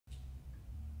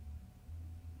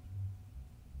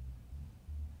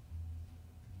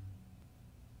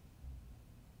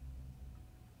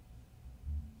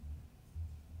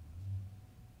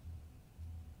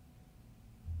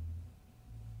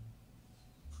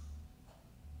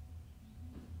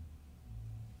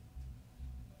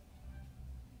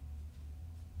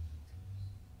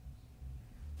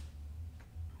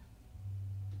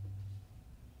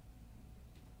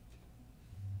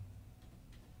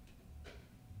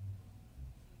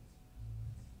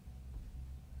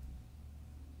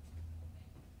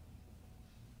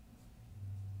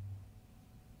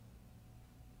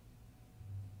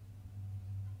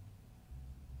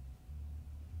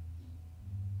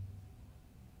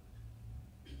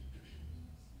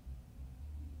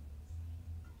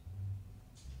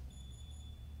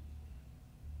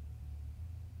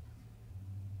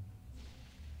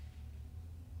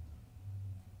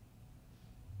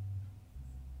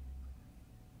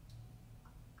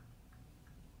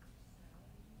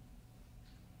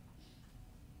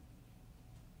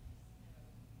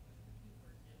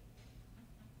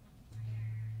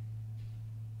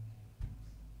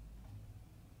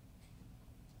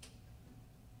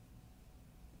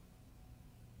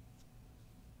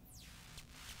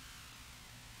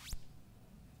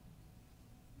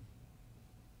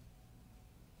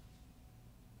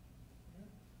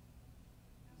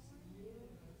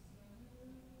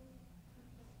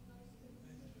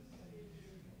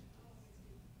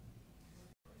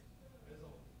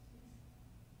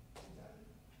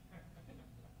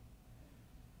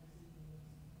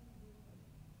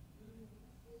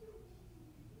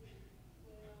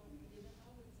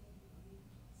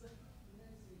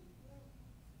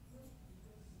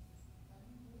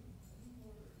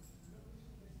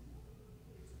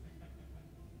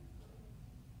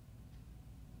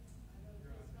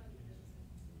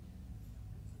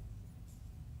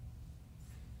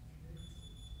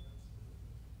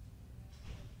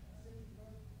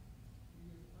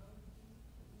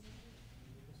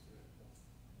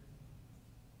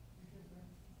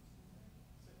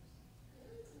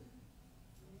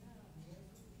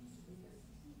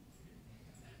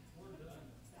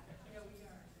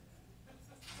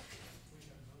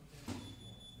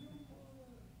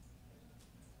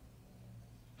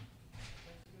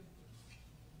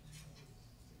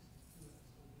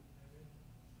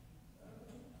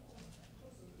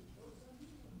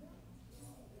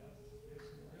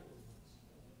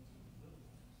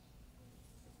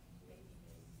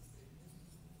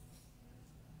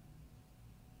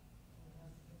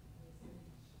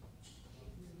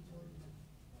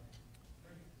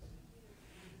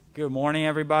Good morning,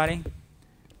 everybody.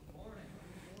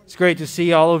 It's great to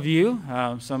see all of you.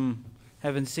 Some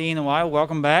haven't seen in a while.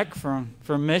 Welcome back from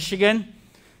Michigan.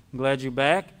 I'm glad you're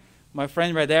back. My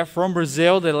friend right there from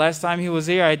Brazil. The last time he was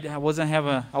here, I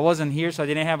wasn't here, so I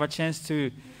didn't have a chance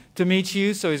to meet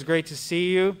you. So it's great to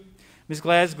see you. Miss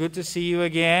Glass, good to see you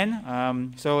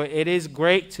again. So it is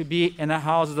great to be in the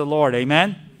house of the Lord.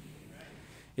 Amen.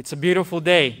 It's a beautiful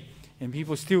day, and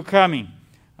people still coming.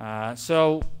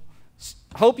 So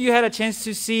hope you had a chance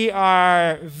to see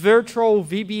our virtual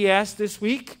VBS this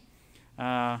week.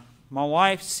 My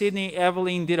wife, Sydney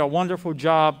Evelyn, did a wonderful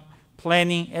job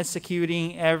planning,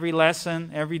 executing every lesson,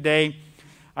 every day.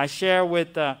 I share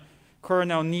with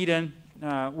Colonel Needham.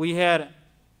 We had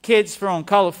kids from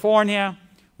California.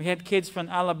 We had kids from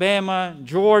Alabama,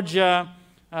 Georgia,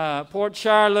 Port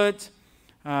Charlotte,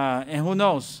 and who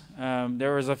knows?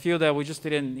 There was a few that we just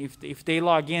didn't, if they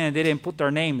log in and they didn't put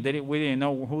their name, we didn't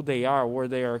know who they are, where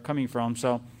they are coming from.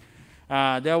 So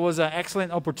that was an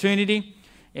excellent opportunity.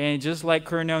 And just like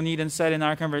Colonel Needham said in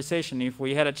our conversation, if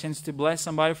we had a chance to bless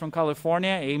somebody from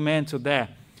California, amen to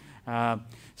that.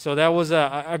 So that was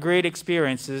a great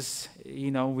experience.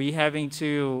 We having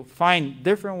to find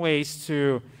different ways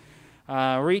to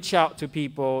reach out to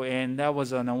people, and that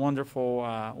was a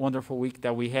wonderful week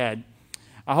that we had.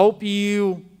 I hope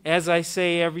you, as I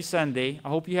say every Sunday, I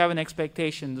hope you have an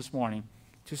expectation this morning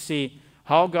to see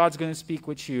how God's going to speak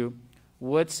with you,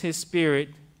 what's His Spirit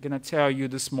going to tell you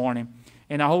this morning.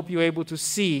 And I hope you're able to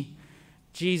see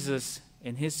Jesus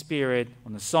and His Spirit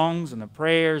on the songs, on the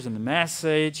prayers, on the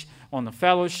message, on the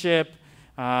fellowship,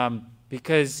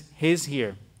 because He's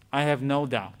here. I have no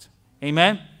doubt.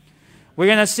 Amen? We're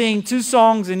going to sing two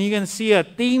songs, and you're going to see a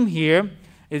theme here.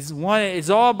 It's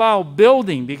all about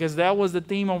building, because that was the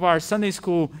theme of our Sunday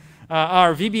school,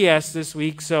 our VBS this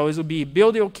week. So it will be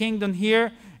Build Your Kingdom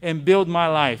Here and Build My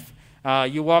Life.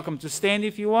 You're welcome to stand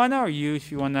if you want to, or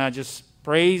if you want to just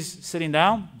praise sitting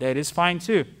down, that is fine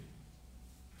too.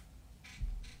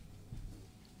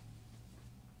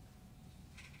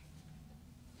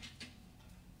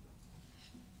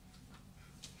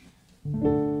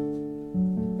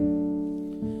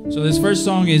 So this first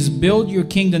song is Build Your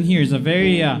Kingdom Here. It's a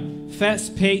very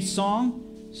fast-paced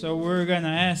song. So we're going to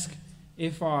ask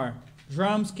if our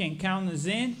drums can count us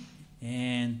in.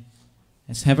 And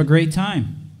let's have a great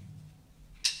time.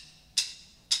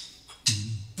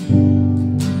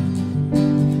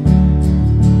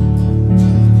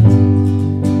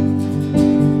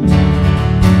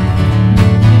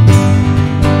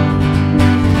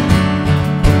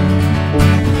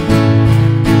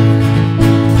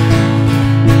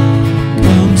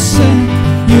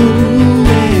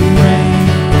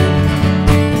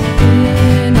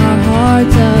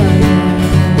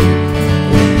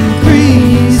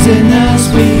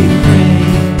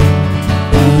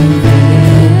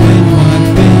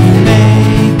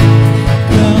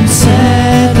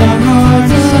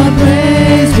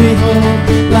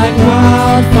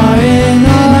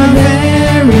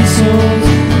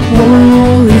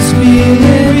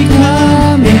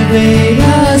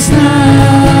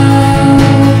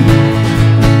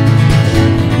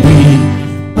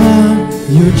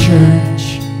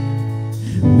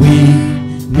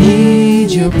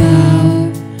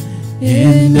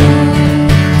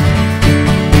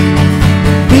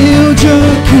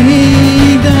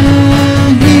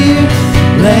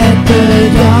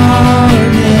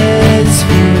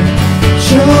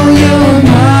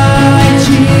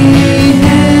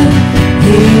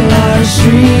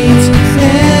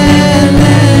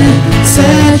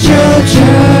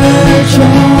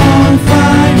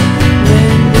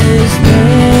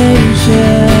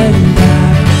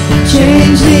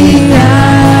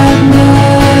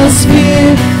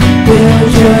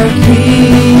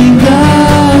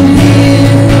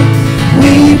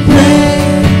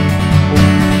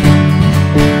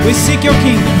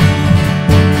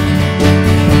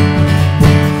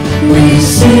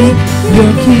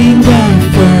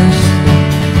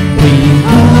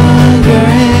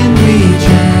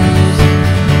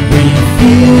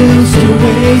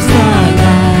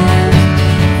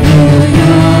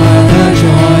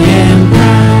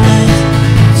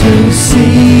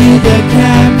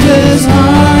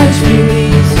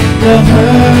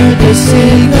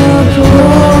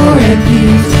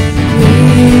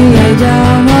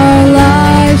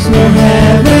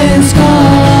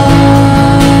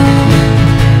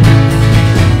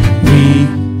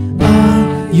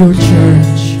 Your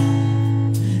church,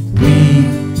 we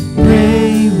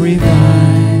pray,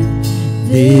 revive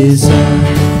this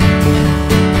earth.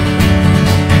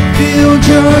 Build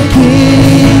your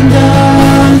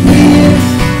kingdom here,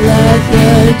 let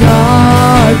the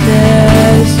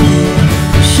darkness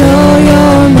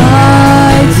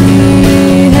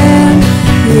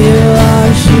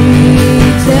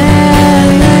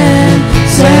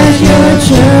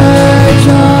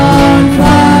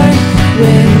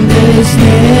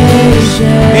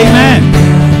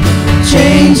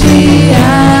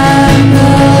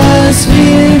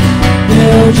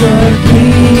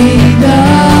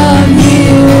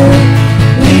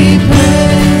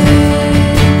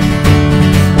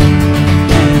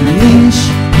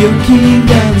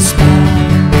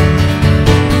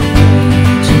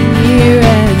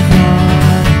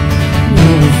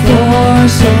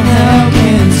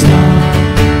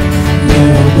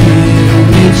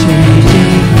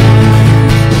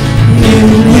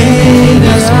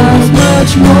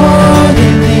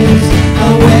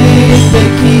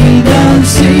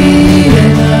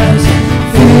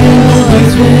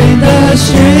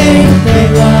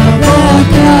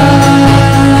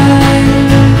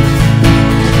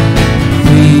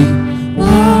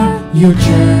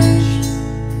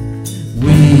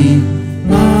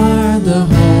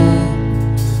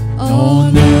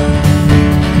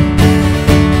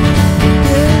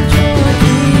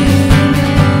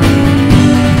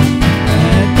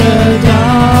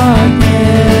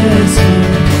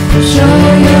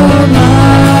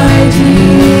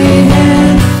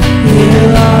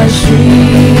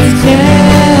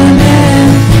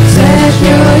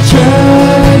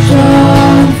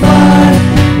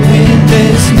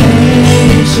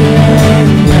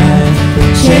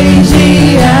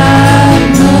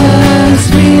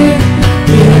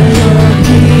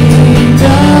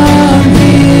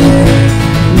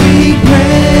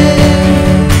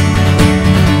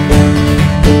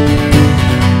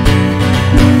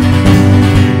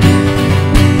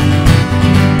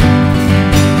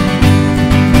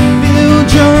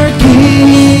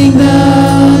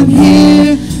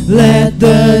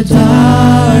the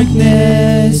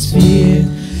darkness fear.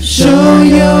 Show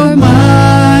your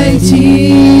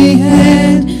mighty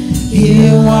hand,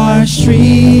 heal our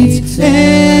streets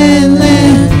and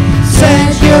land.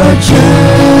 Set your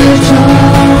church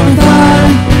on fire,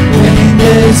 bring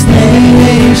this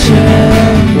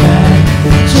nation back.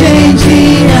 Change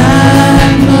the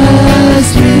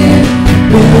atmosphere,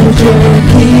 build your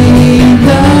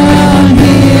kingdom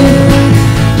here.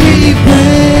 We pray.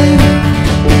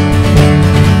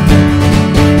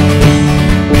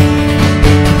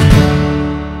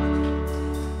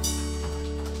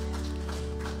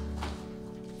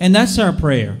 And that's our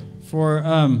prayer for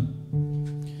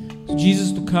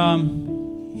Jesus to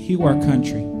come, heal our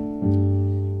country,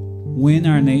 win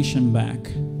our nation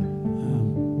back.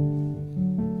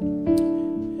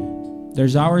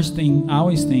 There's always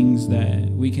things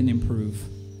that we can improve.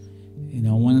 You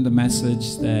know, one of the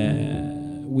messages that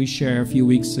we shared a few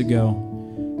weeks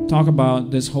ago talk about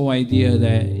this whole idea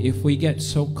that if we get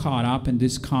so caught up in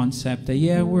this concept that,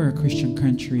 yeah, we're a Christian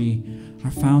country, our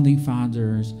founding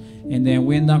fathers, and then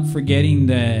we end up forgetting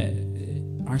that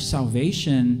our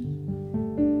salvation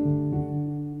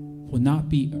will not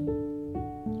be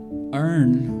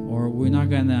earned, or we're not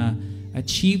going to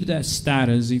achieve that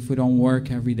status if we don't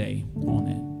work every day on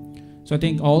it. So I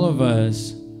think all of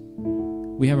us,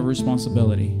 we have a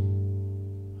responsibility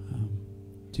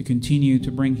to continue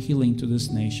to bring healing to this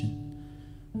nation.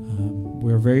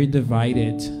 We're very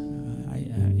divided.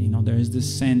 You know, there is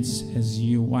this sense as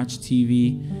you watch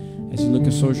TV, as you look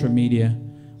at social media,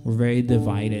 we're very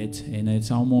divided, and it's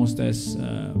almost as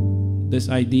this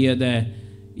idea that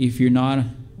if you're not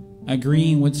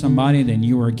agreeing with somebody, then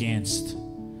you are against.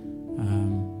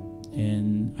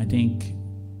 And I think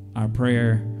our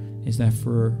prayer is that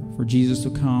for Jesus to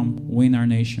come, win our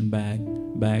nation back,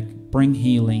 bring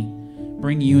healing,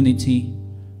 bring unity,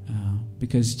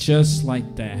 because just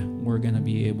like that, we're going to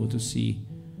be able to see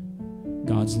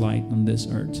God's light on this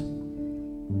earth.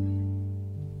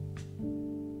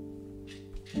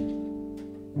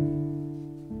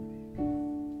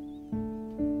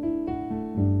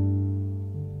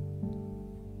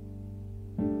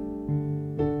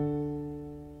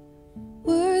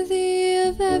 Worthy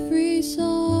of every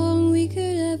song we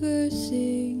could ever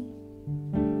sing,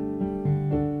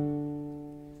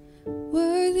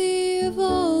 worthy of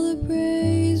all the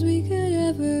praise we could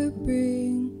ever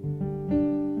bring,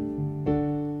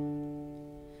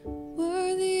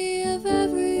 worthy of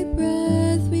every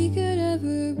breath we could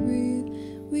ever breathe.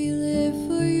 We live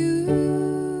for you.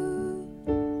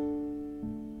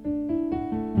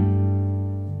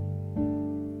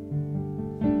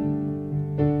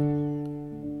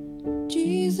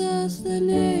 Jesus, the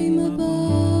name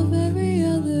above every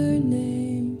other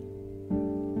name.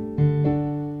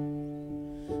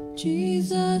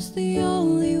 Jesus, the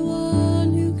only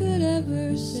one who could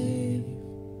ever save.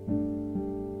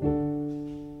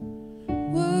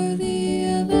 Worthy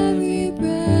of every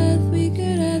breath we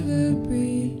could ever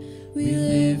breathe. We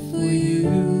live for you.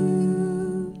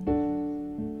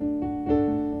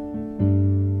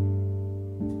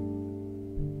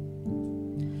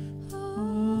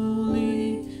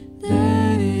 Holy,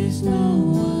 there is no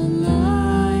one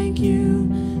like you.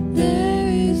 There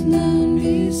is none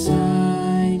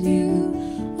beside you.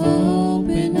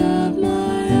 Open up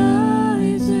my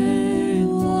eyes in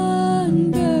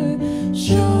wonder.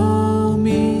 Show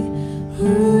me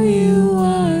who you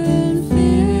are and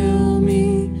fill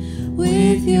me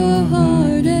with your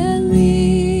heart and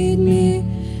lead me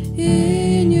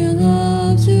in your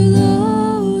love to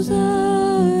those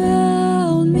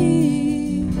around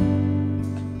me.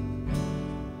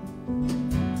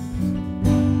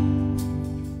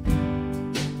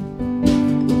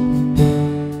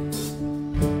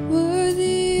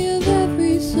 Worthy of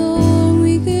every song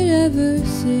we could ever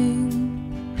sing,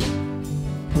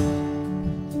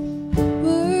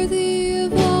 worthy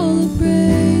of all the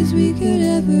praise we could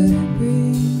ever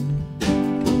bring,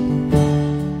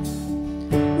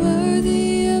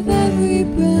 worthy of every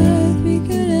breath we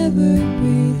could ever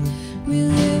breathe. We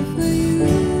live for you.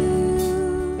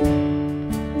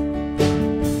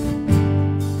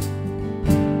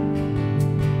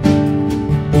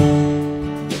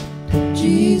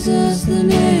 Jesus, the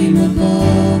name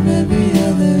above every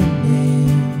other name.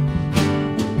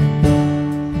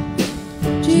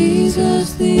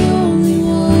 Jesus, the only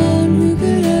one who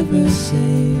could ever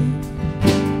save.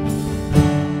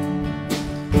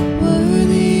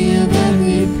 Worthy of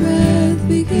every breath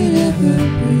we could ever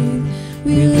breathe.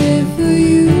 We live for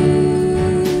you.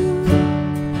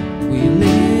 We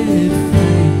live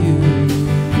for you.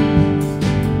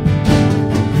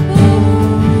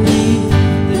 Holy,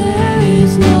 there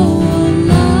is no one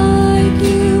like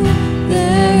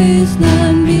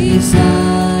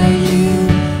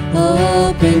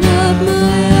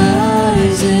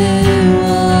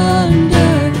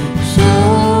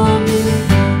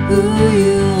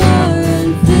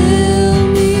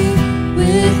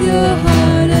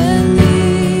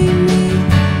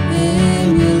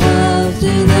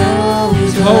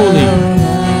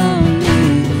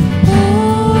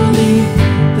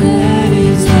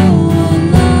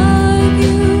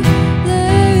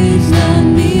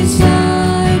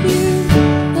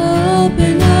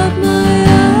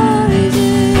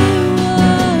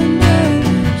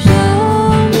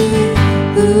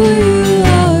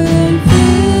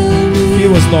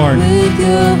with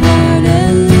your heart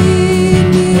and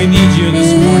lead me. We need you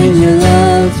this morning. In your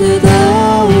love to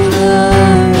those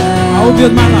around. I will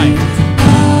build my life.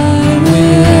 I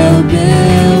will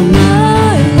build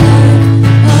my life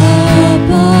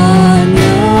upon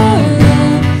your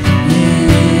love.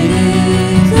 It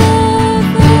is a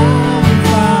firm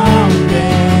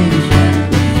foundation.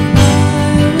 I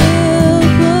will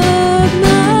put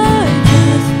my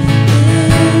trust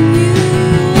in you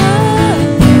alone, and I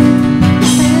will not be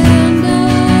shaken. I will build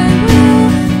my life upon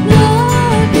your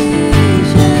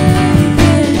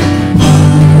love.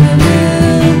 It is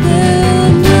a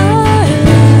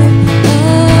firm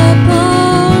foundation.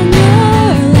 I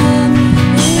will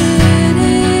put my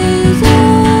trust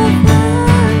in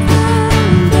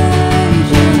you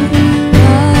alone,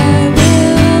 and I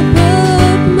will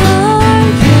not be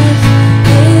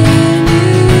shaken.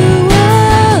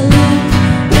 Holy,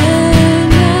 There is no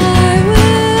one like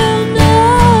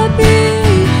you.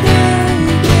 There is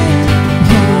none beside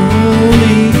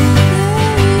you. Open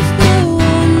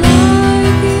up my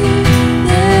eyes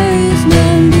in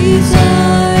wonder.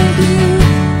 Show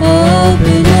me who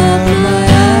you are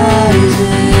and fill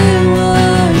me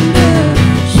with your heart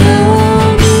and lead me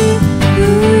in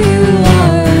your love to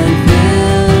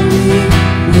those around.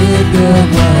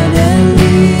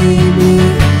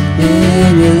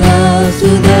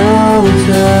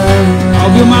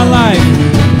 I'll build my life.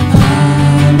 I will build my life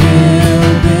upon your love.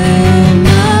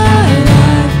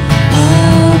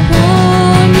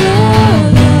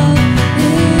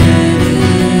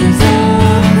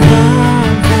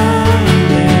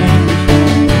 It is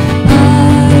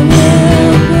a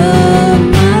firm foundation. I will put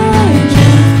my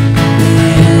trust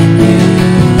in you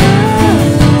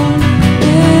alone,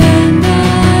 and I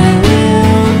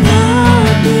will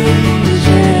not be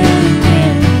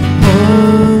shaken.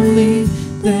 Holy,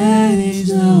 there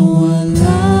is no one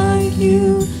like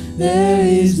you. There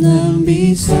is none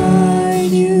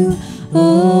beside you.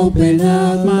 Open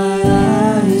up my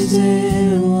eyes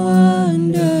in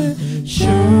wonder.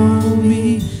 Show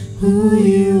me who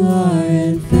you are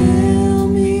and fill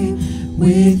me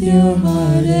with your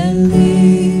heart and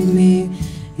lead me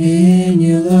in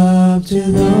your love to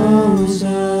those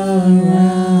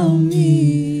around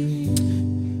me.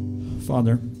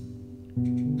 Father,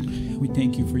 we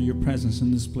thank you for your presence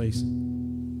in this place.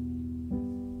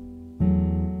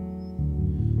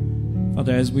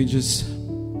 Father, as we just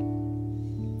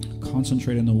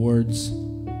concentrate on the words,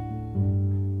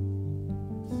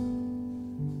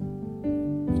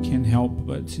 we can't help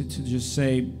but to just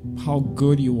say how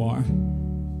good you are.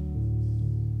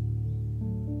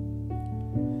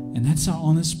 And that's our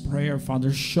honest prayer,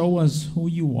 Father. Show us who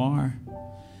you are.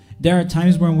 There are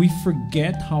times when we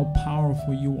forget how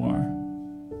powerful you are.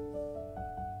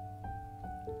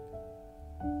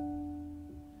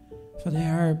 For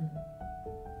there are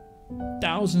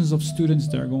thousands of students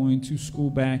that are going to school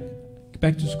back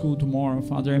to school tomorrow,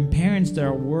 Father, and parents that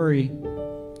are worried,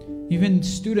 even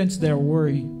students that are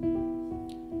worried.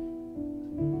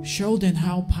 Show them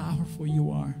how powerful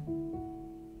you are.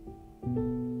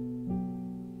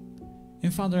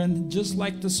 And Father, and just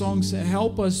like the song said,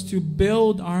 help us to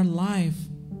build our life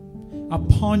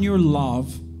upon your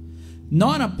love,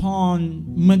 not upon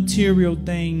material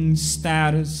things,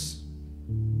 status,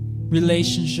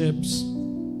 relationships,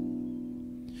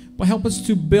 but help us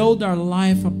to build our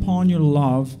life upon your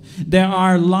love, that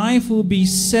our life will be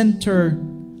centered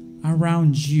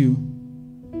around you.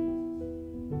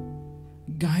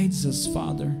 Guides us,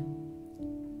 Father.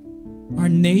 Our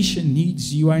nation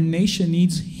needs you. Our nation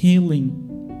needs healing.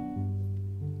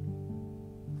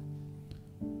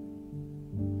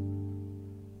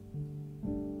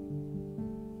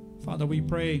 Father, we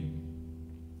pray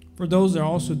for those that are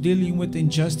also dealing with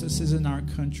injustices in our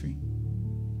country.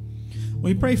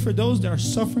 We pray for those that are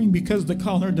suffering because of the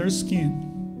color of their skin.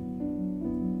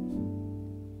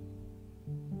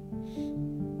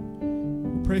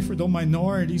 We pray for those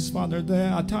minorities, Father,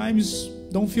 that at times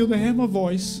don't feel they have a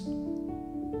voice.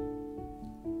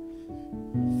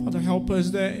 Father, help us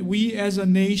that we as a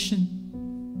nation,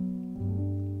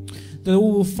 that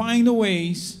we will find the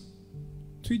ways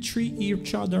to treat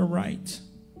each other right.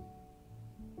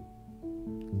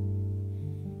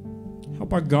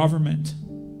 Help our government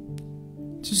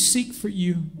to seek for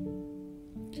you,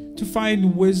 to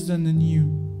find wisdom in you,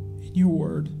 in your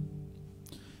word.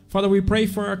 Father, we pray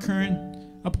for our current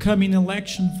upcoming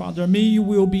election, Father. May your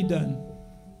will be done.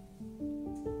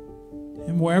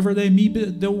 And wherever they meet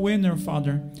the winner,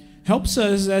 Father, helps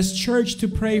us as church to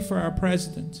pray for our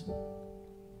president.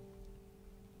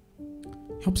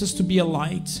 Helps us to be a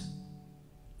light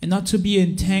and not to be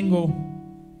entangled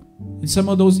in some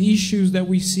of those issues that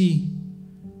we see,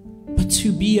 but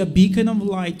to be a beacon of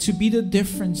light, to be the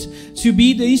difference, to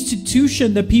be the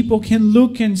institution that people can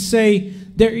look and say,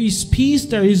 there is peace,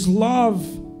 there is love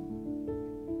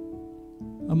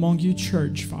among you,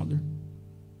 church, Father.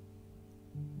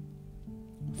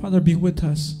 Father, be with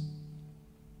us.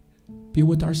 Be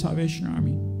with our Salvation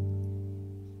Army.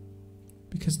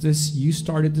 Because you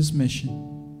started this mission.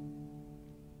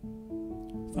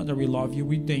 Father, we love you.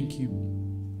 We thank you.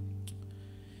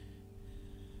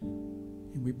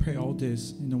 And we pray all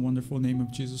this in the wonderful name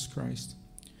of Jesus Christ.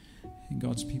 And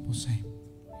God's people say,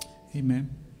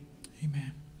 amen.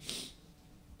 Amen.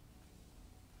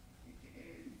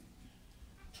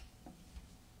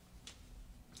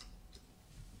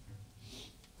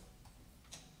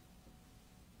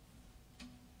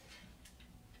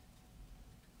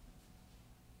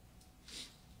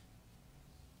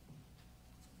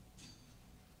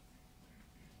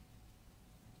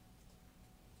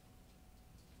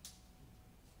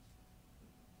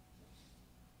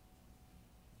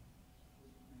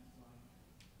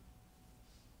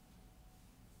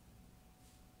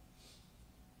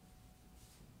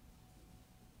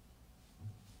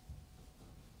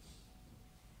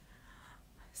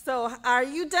 So, are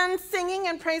you done singing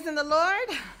and praising the Lord?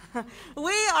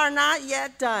 We are not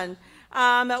yet done.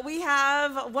 We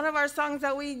have one of our songs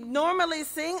that we normally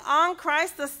sing, On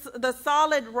Christ, the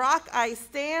Solid Rock I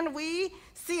Stand. We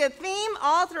see a theme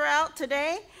all throughout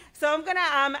today. So I'm going to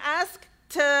ask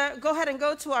to go ahead and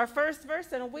go to our first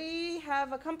verse, and we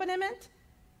have accompaniment.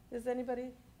 Is anybody?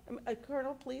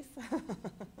 Colonel, please.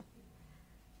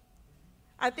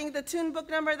 I think the tune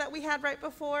book number that we had right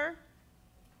before.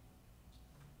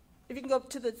 If you can go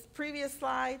to the previous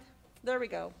slide. There we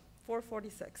go,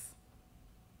 446.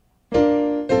 We're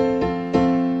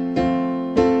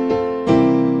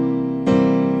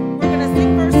going to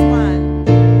sing verse 1.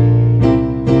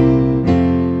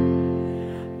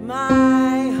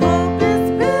 My hope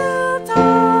is built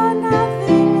on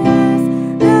nothing less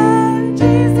than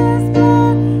Jesus'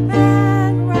 blood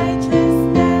and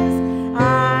righteousness.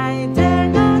 I dare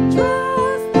not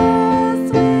trust the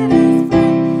sweetest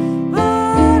frame,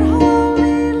 but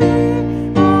wholly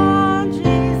lean on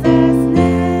Jesus'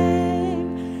 name.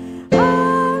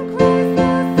 On Christ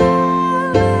the solid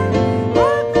rock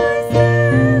I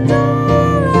stand, all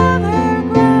other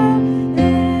ground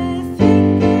is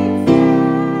sinking sand.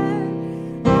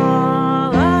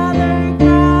 All other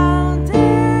ground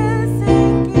is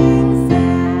sinking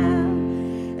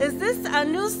sand. Is this a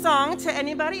new song to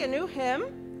anybody, a new hymn?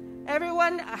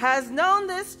 Everyone has known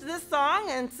this song,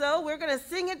 and so we're going to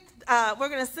sing it. We're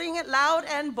going to sing it loud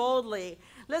and boldly.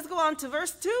 Let's go on to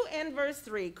verse 2 and verse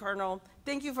 3, Colonel.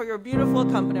 Thank you for your beautiful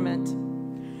accompaniment.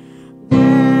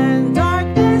 When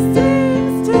darkness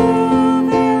seems to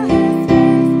veil his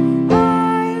face,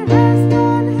 I rest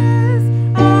on his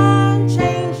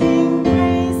unchanging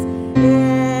grace.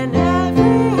 In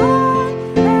every high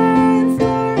and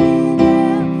stormy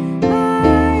gale,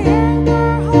 my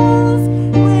anchor holds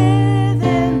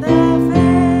within the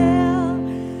veil.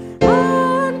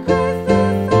 On Christ the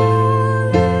solid rock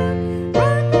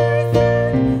I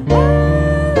stand, all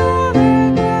other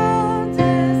ground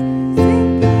is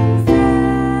sinking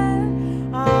sand.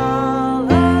 All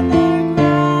other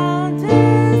ground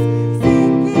is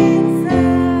sinking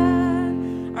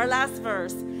sand. Our last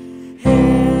verse.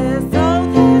 His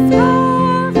oath, his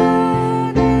covenant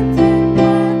in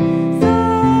blood,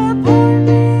 support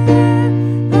me in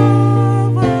the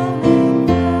rolling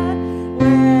flood.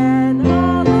 When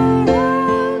all around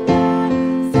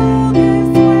my soul gives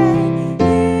way,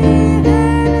 He then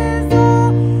is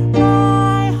all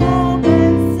my hope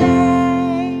and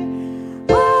stay.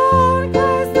 On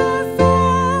Christ the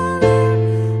solid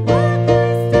rock I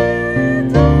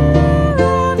stand, all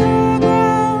other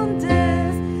ground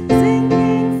is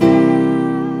sinking sand.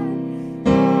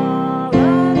 All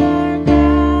other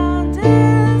ground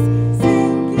is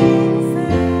sinking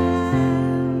sand.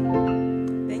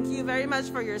 Thank you very much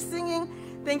for your singing.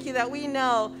 Thank you that we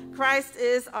know Christ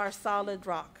is our solid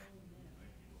rock.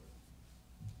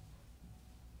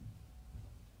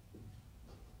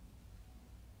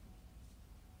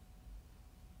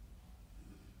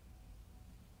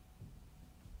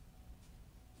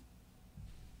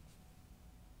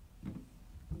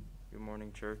 Good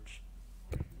morning, church.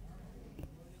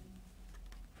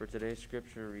 For today's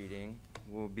scripture reading,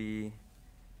 we'll be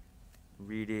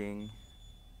reading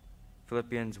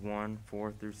Philippians 1,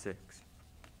 4 through 6.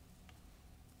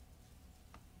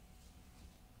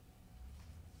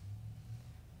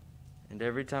 And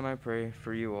every time I pray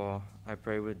for you all, I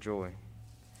pray with joy,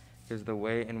 because the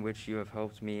way in which you have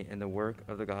helped me in the work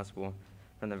of the gospel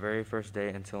from the very first day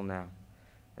until now,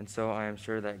 And so I am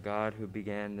sure that God, who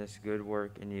began this good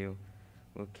work in you,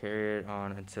 will carry it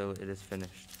on until it is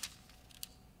finished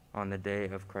on the day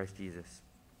of Christ Jesus.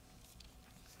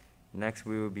 Next,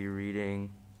 we will be reading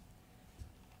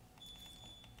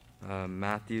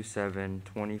Matthew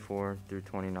 7:24 through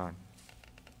 29.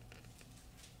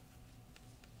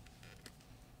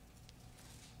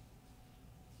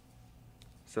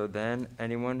 So then,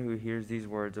 anyone who hears these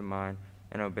words of mine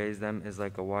and obeys them is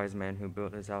like a wise man who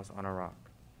built his house on a rock.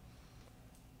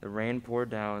 The rain poured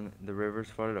down, the rivers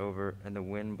flooded over, and the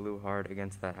wind blew hard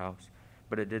against that house,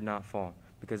 but it did not fall,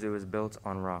 because it was built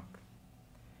on rock.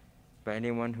 But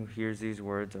anyone who hears these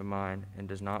words of mine and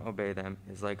does not obey them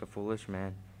is like a foolish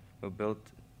man who built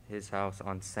his house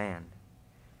on sand.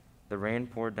 The rain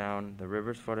poured down, the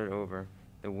rivers flooded over,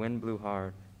 the wind blew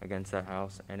hard against that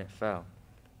house, and it fell.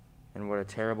 And what a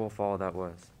terrible fall that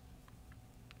was.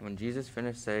 When Jesus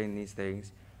finished saying these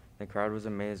things, the crowd was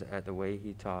amazed at the way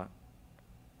he taught.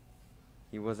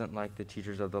 He wasn't like the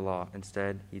teachers of the law.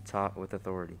 Instead, he taught with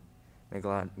authority. May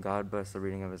God bless the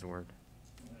reading of his word.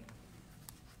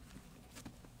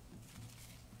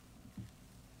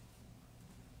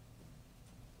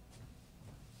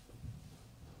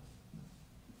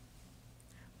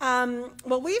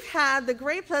 Well, we've had the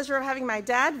great pleasure of having my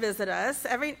dad visit us.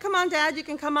 Come on, Dad, you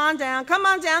can come on down. Come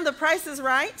on down, the price is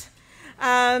right.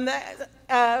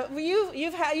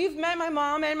 You've met my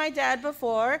mom and my dad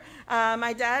before.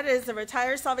 My dad is a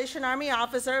retired Salvation Army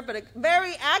officer, but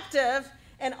very active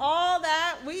in all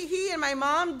that he and my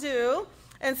mom do.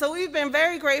 And so we've been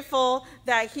very grateful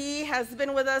that he has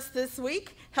been with us this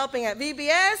week, helping at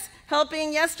VBS,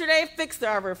 helping yesterday fix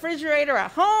our refrigerator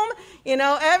at home,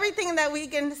 everything that we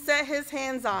can set his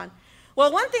hands on.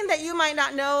 Well, one thing that you might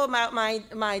not know about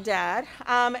my dad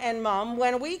and mom,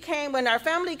 when our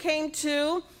family came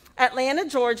to Atlanta,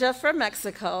 Georgia from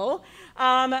Mexico,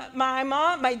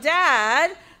 my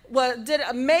dad did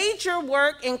a major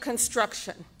work in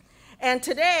construction. And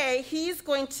today, he's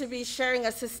going to be sharing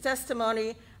us his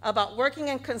testimony about working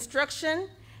in construction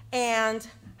and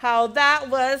how that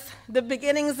was the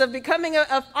beginnings of becoming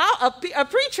a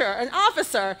preacher, an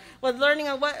officer, was learning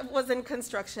of what was in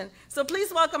construction. So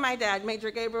please welcome my dad, Major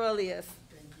Gabriel Elias.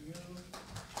 Thank you.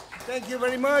 Thank you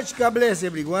very much. God bless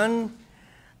everyone.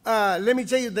 Let me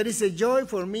tell you that it's a joy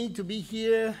for me to be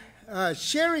here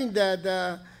sharing that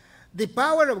the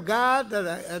power of God,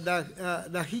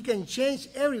 that he can change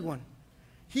everyone.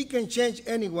 He can change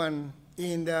anyone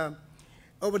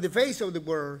over the face of the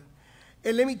world.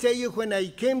 And let me tell you, when I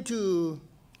came to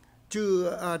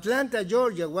Atlanta,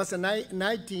 Georgia, it was in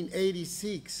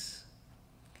 1986.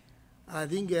 I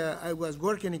think I was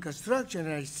working in construction,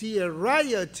 and I see a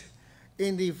riot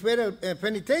in the federal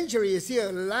penitentiary. I see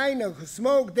a line of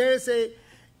smoke there,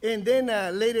 and then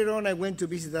later on I went to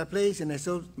visit that place, and I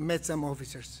met some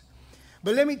officers.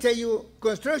 But let me tell you,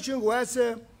 construction was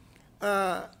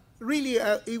really,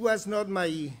 it was not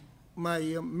my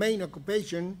main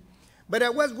occupation, but I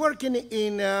was working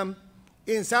in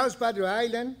South Padre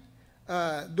Island,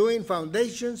 doing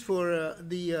foundations for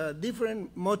the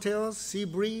different motels, Sea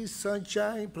Breeze,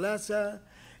 Sunshine, Plaza,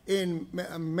 and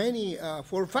many,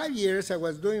 for 5 years I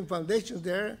was doing foundations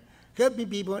there, helping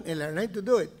people and learning to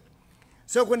do it.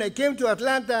 So when I came to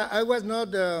Atlanta, I was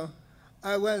not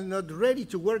ready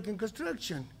to work in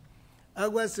construction. I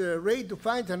was ready to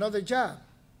find another job.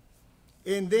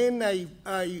 And then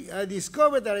I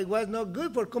discovered that I was not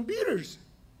good for computers.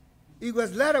 It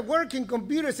was a lot of work in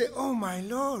computers. I said, oh my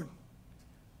Lord,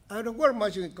 I don't work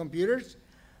much in computers.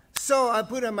 So I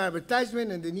put an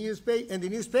advertisement in the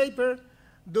newspaper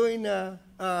doing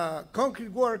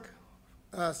concrete work,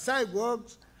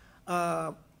 sidewalks,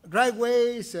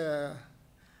 driveways,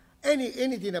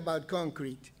 anything about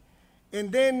concrete.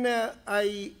 And then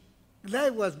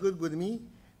life was good with me.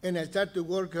 And I started to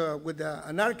work with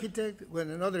an architect,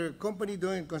 with another company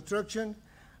doing construction,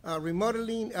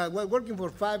 remodeling. I was working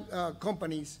for 5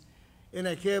 companies, and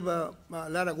I have a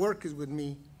lot of workers with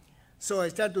me. So I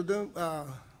started doing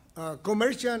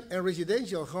commercial and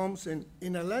residential homes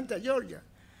in Atlanta, Georgia.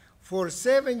 For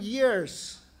 7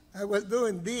 years, I was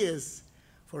doing this.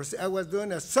 I was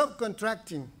doing a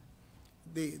subcontracting.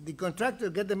 The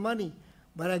contractor got the money,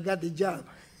 but I got the job.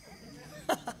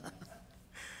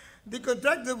 The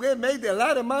contractor made a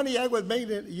lot of money. I was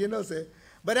making,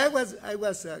 but I was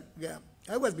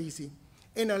busy,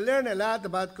 and I learned a lot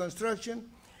about construction.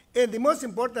 And the most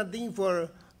important thing for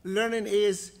learning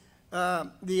is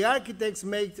the architects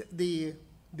make the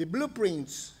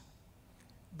blueprints.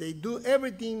 They do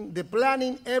everything, the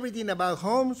planning, everything about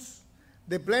homes.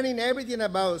 They planning everything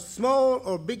about small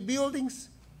or big buildings,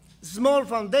 small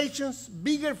foundations,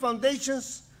 bigger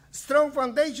foundations, strong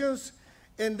foundations.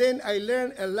 And then I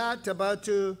learned a lot about,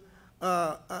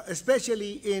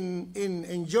 especially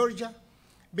in Georgia,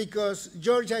 because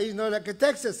Georgia is not like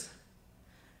Texas.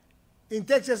 In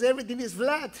Texas, everything is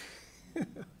flat.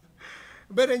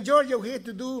 But in Georgia, we had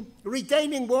to do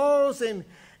retaining walls and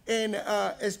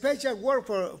special work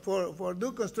for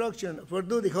do construction, for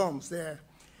do the homes there.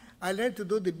 I learned to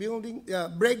do the building,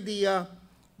 break the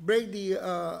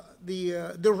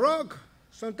rock.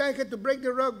 Sometimes I had to break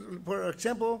the rock. For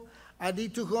example, I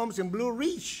did 2 homes in Blue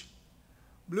Ridge,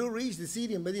 the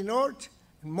city in the north,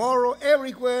 in Morrow,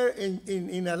 everywhere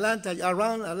in Atlanta,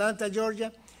 around Atlanta,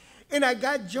 Georgia. And I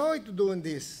got joy to doing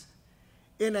this.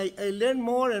 And I learned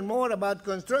more and more about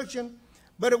construction.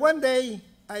 But one day,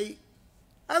 I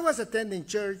was attending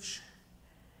church,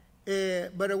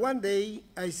 but one day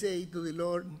I say to the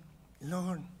Lord,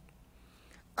 Lord,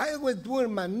 I was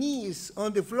doing my knees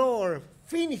on the floor,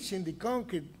 finishing the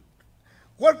concrete,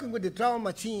 working with the trowel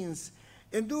machines,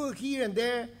 and do it here and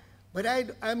there, but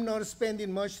I'm not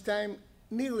spending much time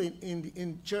kneeling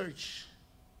in church,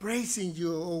 praising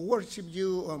you or worship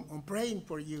you or praying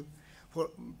for you,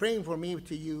 praying for me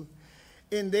to you.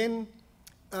 And then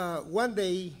one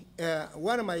day,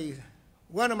 one of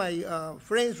my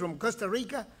friends from Costa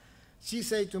Rica, she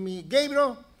said to me,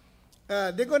 Gabriel,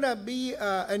 they're going to be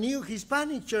a new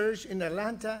Hispanic church in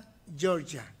Atlanta,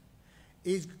 Georgia.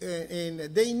 And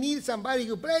they need somebody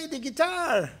who play the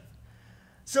guitar.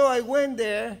 So I went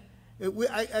there.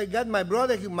 I got my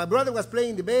brother. My brother was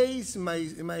playing the bass.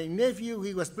 My nephew,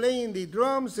 he was playing the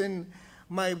drums. And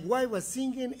my wife was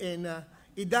singing. And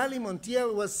Idali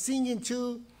Montiel was singing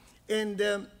too. And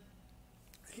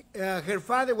her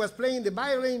father was playing the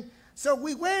violin. So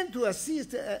we went to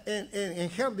assist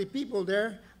and help the people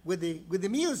there with the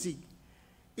music.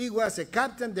 He was a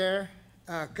captain there,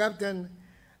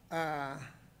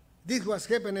 this was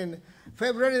happening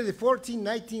February the 14th,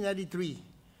 1993.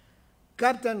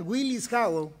 Captain Willis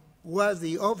Howell was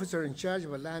the officer in charge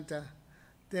of Atlanta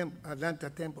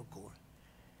Temple Corps.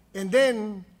 And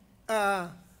then I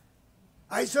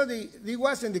saw he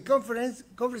was in the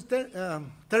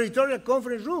territorial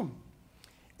conference room.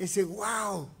 And said,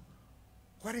 wow,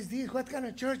 what is this? What kind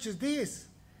of church is this?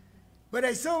 But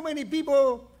I saw many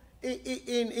people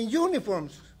in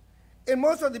uniforms, and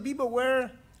most of the people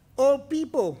were old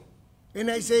people.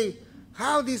 And I say,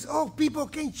 how these old people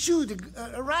can shoot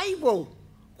a rifle?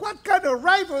 What kind of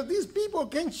rifle these people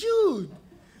can shoot?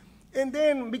 And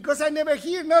then, because I never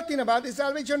hear nothing about the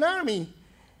Salvation Army,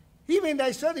 even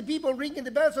I saw the people ringing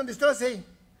the bells on the store, say,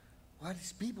 what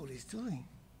these people is doing?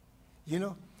 You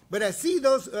know? But I see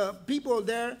those people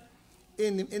there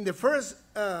in the first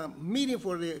meeting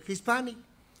for the Hispanic,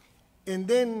 and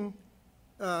then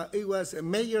it was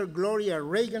Mayor Gloria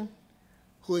Reagan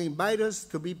who invited us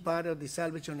to be part of the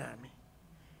Salvation Army.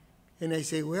 And I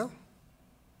say, well,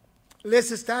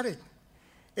 let's start it.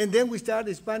 And then we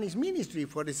started the Spanish ministry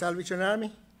for the Salvation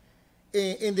Army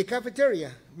in the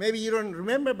cafeteria. Maybe you don't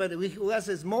remember, but it was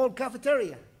a small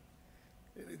cafeteria.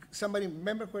 Somebody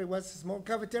remember where it was a small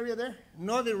cafeteria there?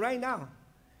 Not right now.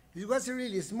 It was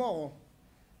really small,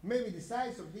 maybe the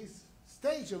size of this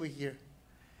stage over here.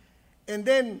 And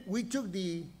then we took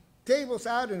the tables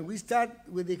out and we started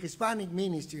with the Hispanic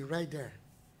ministry right there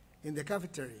in the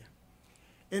cafeteria.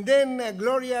 And then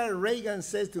Gloria Reagan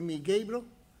says to me, Gabriel,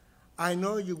 I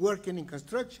know you're working in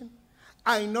construction.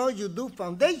 I know you do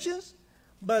foundations,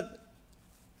 but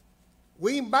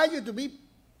we invite you to be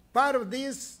part of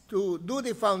this, to do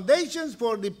the foundations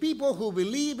for the people who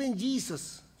believe in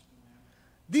Jesus.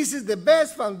 This is the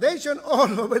best foundation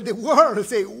all over the world. I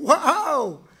say,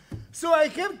 wow. So I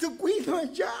have to quit my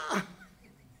job.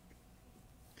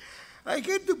 I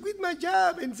had to quit my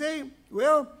job and say,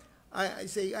 well,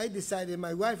 I decided,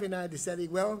 my wife and I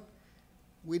decided, well,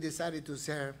 we decided to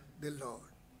serve the Lord.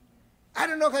 I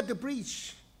don't know how to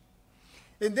preach.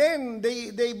 And then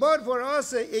they bought for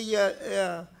us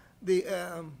the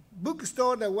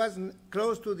bookstore that was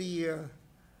close to the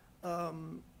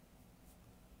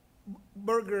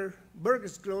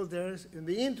Burger's close there. And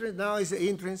the entrance now is the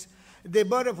entrance. They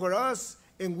bought it for us,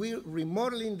 and we're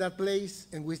remodeling that place,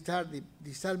 and we started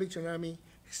the Salvation Army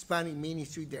Hispanic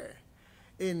ministry there.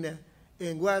 And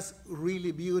it was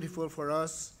really beautiful for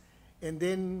us. And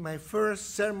then my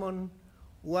first sermon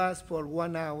was for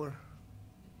 1 hour.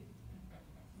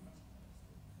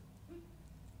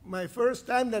 My first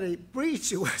time that I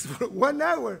preached was for 1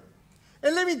 hour.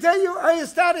 And let me tell you, I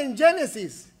started in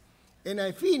Genesis, and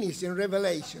I finished in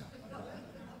Revelation.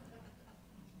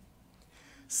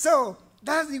 So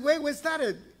that's the way we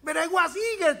started. But I was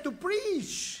eager to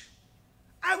preach.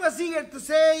 I was eager to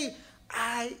say,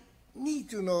 I need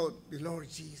to know the Lord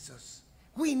Jesus.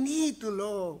 We need to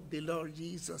love the Lord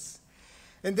Jesus.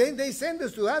 And then they sent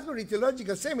us to Asbury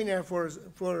Theological Seminar for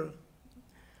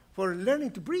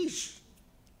learning to preach.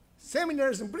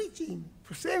 Seminars and preaching.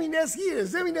 For seminars here,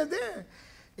 seminars there.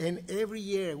 And every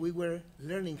year we were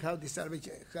learning how the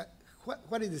Salvation,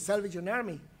 what is the Salvation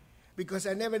Army? Because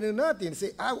I never knew nothing.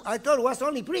 Say, I thought it was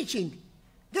only preaching.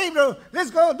 Gabriel,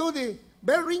 let's go do the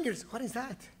bell ringers. What is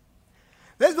that?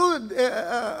 Let's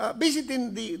do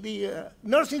visiting the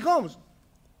nursing homes.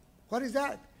 What is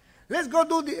that? Let's go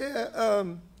do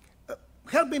the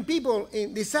helping people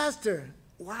in disaster.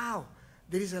 Wow,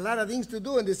 there is a lot of things to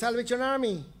do in the Salvation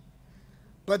Army.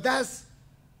 But that's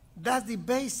the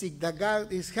basic that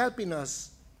God is helping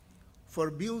us for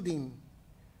building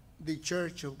the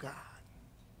church of God,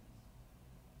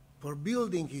 for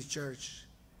building his church.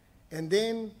 And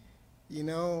then, you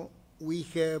know, we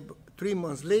have 3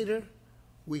 months later,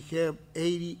 we have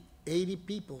 80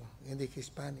 people in the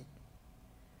Hispanic.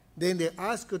 Then they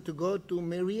asked us to go to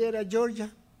Marietta, Georgia.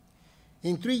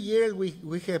 In 3 years,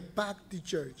 we have packed the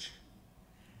church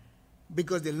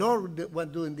because the Lord was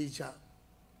doing this job.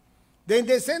 Then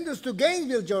they sent us to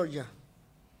Gainesville, Georgia.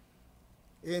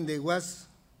 And there was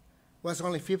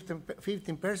only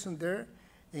 15 persons there,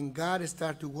 and God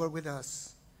started to work with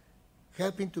us,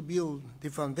 helping to build the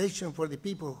foundation for the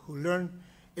people who learn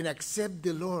and accept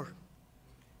the Lord.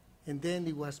 And then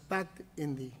it was packed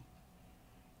in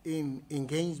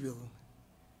Gainesville.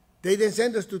 They then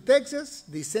sent us to Texas.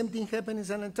 The same thing happened in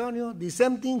San Antonio. The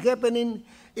same thing happened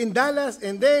in Dallas.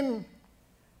 And then,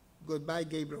 goodbye,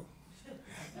 Gabriel.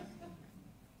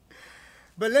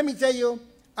 But let me tell you,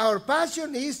 our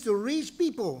passion is to reach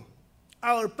people.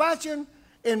 Our passion,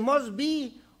 and must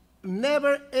be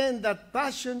never end that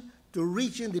passion to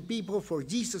reaching the people for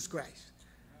Jesus Christ.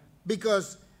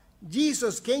 Because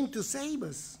Jesus came to save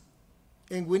us.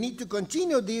 And we need to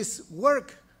continue this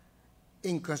work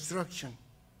in constructing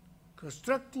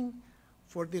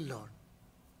for the Lord.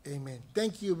 Amen.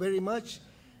 Thank you very much,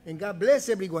 and God bless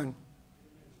everyone.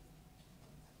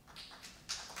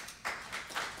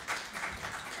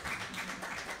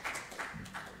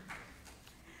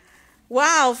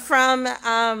 Wow, from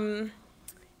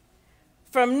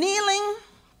kneeling,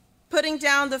 putting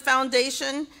down the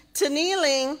foundation, to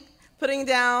kneeling, putting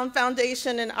down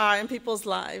foundation in people's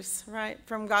lives, right?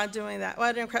 From God doing that.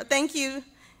 What an incredible! Thank you,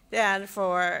 Dad,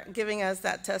 for giving us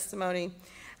that testimony.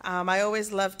 I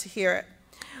always love to hear it.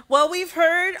 Well, we've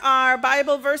heard our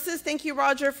Bible verses. Thank you,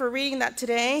 Roger, for reading that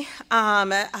today.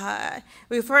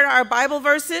 We've heard our Bible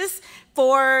verses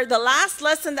for the last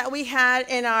lesson that we had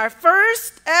in our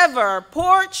first ever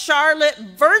Port Charlotte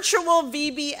virtual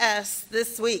VBS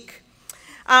this week.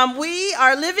 We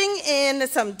are living in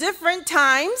some different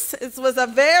times. It was a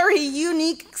very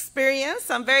unique experience.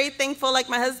 I'm very thankful, like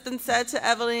my husband said, to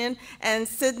Evelyn and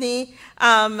Sydney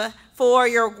for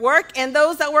your work, and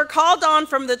those that were called on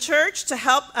from the church to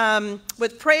help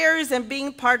with prayers and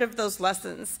being part of those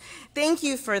lessons. Thank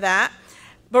you for that.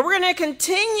 But we're going to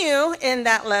continue in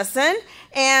that lesson,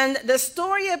 and the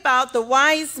story about the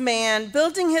wise man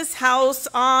building his house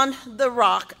on the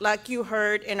rock, like you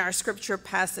heard in our scripture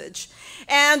passage.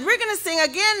 And we're going to sing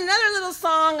again another little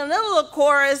song, another little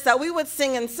chorus that we would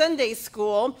sing in Sunday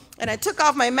school. And I took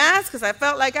off my mask because I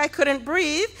felt like I couldn't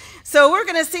breathe. So we're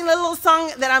going to sing a little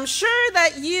song that I'm sure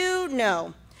that you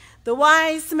know. The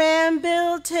wise man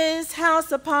built his house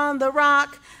upon the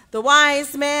rock. The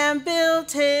wise man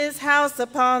built his house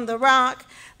upon the rock.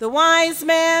 The wise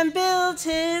man built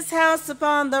his house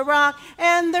upon the rock,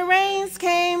 and the rains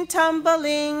came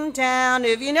tumbling down.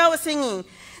 If you know what singing.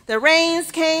 The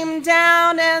rains came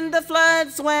down and the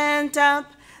floods went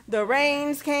up. The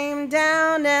rains came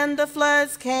down and the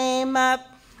floods came up.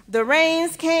 The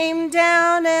rains came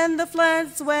down and the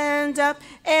floods went up,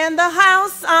 and the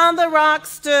house on the rock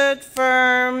stood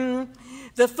firm.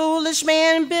 The foolish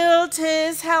man built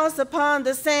his house upon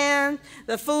the sand.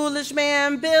 The foolish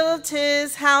man built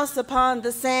his house upon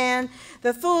the sand.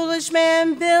 The foolish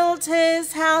man built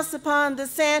his house upon the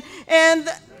sand, and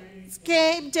the rains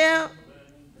came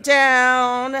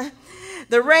down.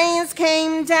 The rains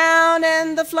came down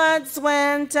and the floods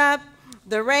went up.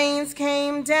 The rains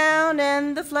came down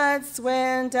and the floods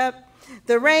went up.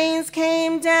 The rains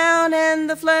came down and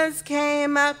the floods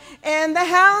came up, and the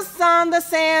house on the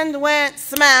sand went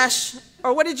smash.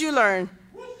 Or what did you learn?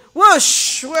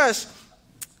 Whoosh, whoosh.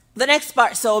 The next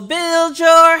part. So build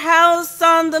your house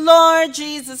on the Lord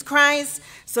Jesus Christ.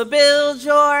 So build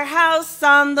your house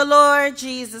on the Lord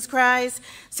Jesus Christ.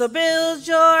 So build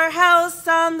your house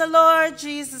on the Lord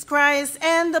Jesus Christ,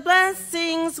 and the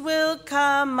blessings will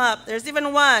come up. There's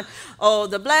even one. Oh,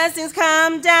 the blessings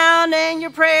come down and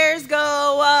your prayers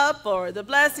go up. Or the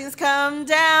blessings come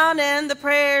down and the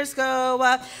prayers go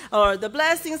up. Or the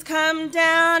blessings come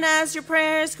down as your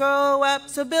prayers go up.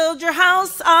 So build your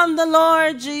house on the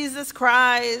Lord Jesus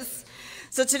Christ.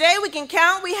 So today we can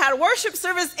count. We had worship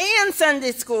service and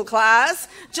Sunday school class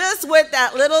just with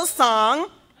that little song.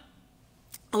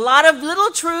 A lot of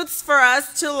little truths for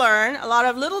us to learn, a lot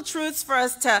of little truths for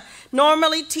us to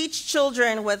normally teach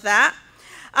children with that.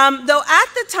 Though at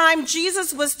the time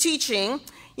Jesus was teaching,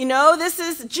 you know,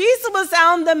 Jesus was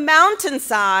on the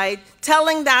mountainside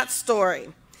telling that story.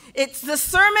 It's the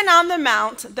Sermon on the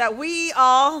Mount that we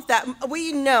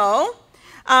know.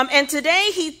 And today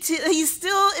he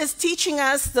still is teaching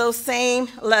us those same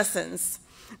lessons.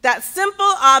 That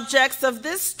simple objects of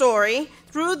this story,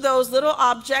 through those little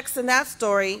objects in that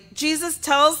story, Jesus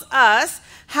tells us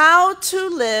how to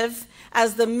live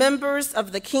as the members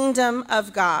of the kingdom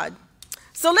of God.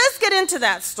 So let's get into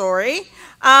that story.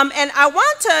 And I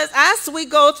want to, as we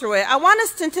go through it, I want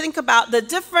us to think about the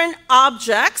different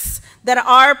objects that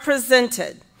are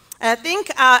presented. And I think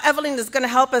Evelyn is going to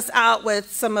help us out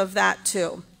with some of that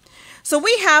too. So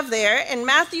we have there in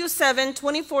Matthew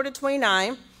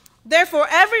 7:24-29, therefore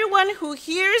everyone who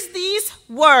hears these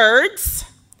words,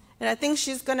 and I think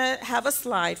she's going to have a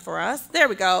slide for us. There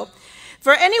we go.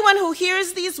 For anyone who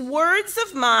hears these words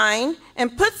of mine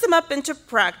and puts them up into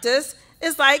practice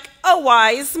is like a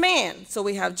wise man. So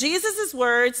we have Jesus'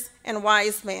 words and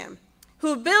wise man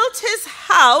who built his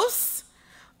house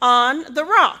on the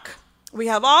rock. We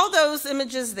have all those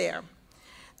images there.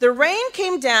 The rain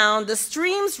came down, the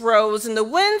streams rose, and the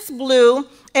winds blew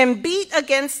and beat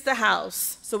against the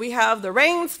house. So we have the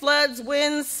rains, floods,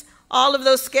 winds, all of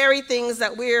those scary things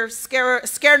that we're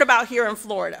scared about here in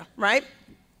Florida, right?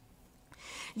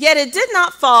 Yet it did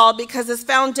not fall because its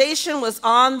foundation was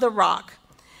on the rock.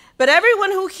 But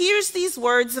everyone who hears these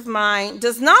words of mine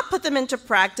does not put them into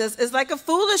practice is like a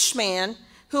foolish man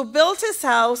who built his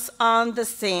house on the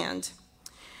sand.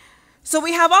 So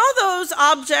we have all those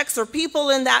objects or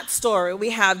people in that story. We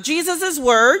have Jesus'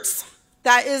 words,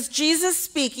 that is Jesus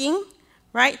speaking,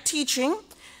 right, teaching.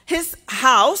 His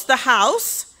house, the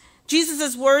house,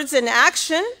 Jesus' words in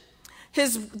action,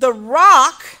 the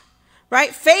rock,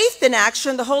 right, faith in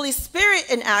action, the Holy Spirit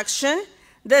in action,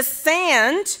 the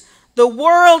sand, the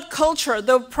world culture,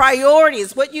 the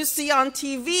priorities, what you see on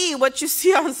TV, what you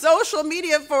see on social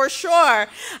media for sure,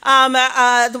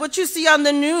 what you see on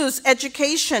the news,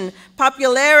 education,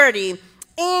 popularity,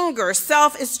 anger,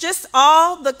 self, it's just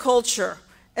all the culture.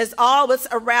 It's all what's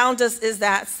around us is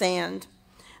that sand.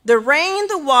 The rain,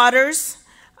 the waters,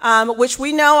 which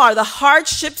we know are the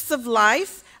hardships of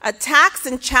life, attacks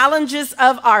and challenges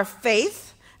of our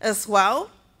faith as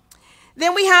well.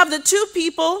 Then we have the two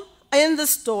people in the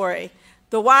story,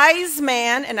 the wise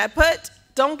man, and I put,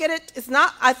 don't get it, it's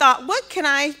not, I thought, what can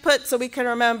I put so we can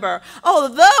remember? Oh,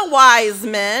 the wise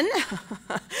men,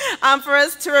 for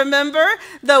us to remember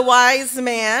the wise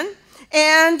man,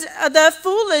 and the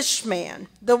foolish man.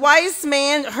 The wise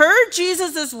man heard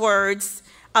Jesus' words,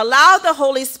 allowed the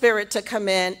Holy Spirit to come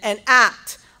in and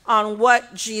act on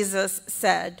what Jesus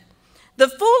said. The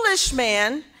foolish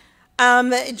man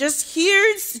just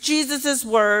hears Jesus'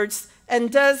 words and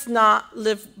does not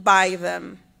live by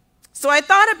them. So I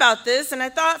thought about this, and I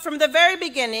thought from the very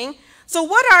beginning, so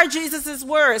what are Jesus'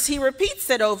 words? He repeats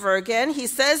it over again. He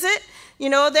says it, you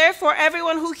know, therefore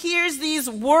everyone who hears these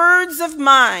words of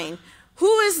mine.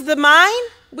 Who is the mine?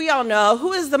 We all know.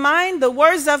 Who is the mine? The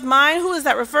words of mine. Who is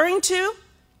that referring to?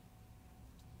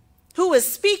 Who is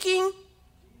speaking?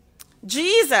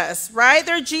 Jesus, right?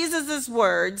 They're Jesus'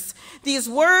 words, these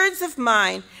words of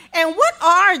mine. And what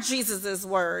are Jesus'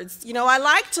 words? You know, I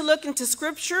like to look into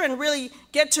Scripture and really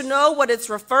get to know what it's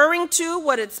referring to,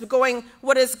 what it's going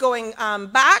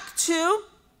back to.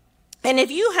 And if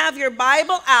you have your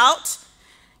Bible out,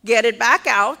 get it back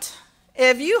out.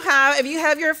 If you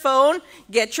have your phone,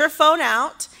 get your phone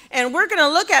out. And we're going to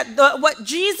look at what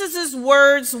Jesus'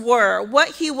 words were, what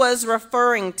he was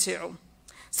referring to.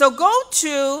 So go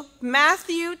to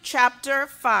Matthew chapter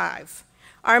 5.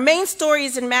 Our main story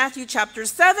is in Matthew chapter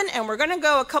 7, and we're going to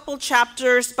go a couple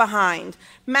chapters behind.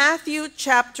 Matthew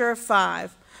chapter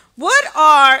 5. What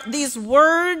are these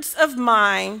words of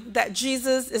mine that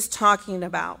Jesus is talking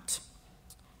about?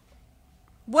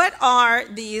 What are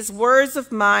these words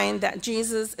of mine that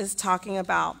Jesus is talking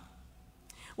about?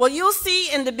 Well, you'll see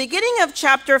in the beginning of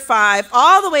chapter 5,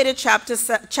 all the way to chapter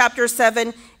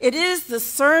 7, it is the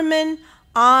Sermon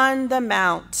on the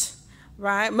Mount,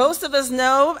 right? Most of us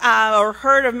know or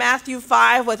heard of Matthew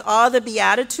 5 with all the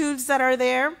Beatitudes that are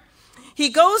there. He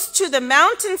goes to the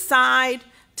mountainside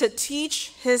to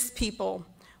teach his people.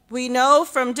 We know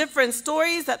from different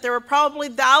stories that there were probably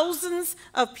thousands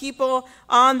of people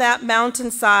on that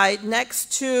mountainside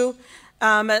next to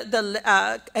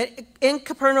in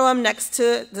Capernaum, next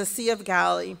to the Sea of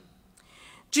Galilee.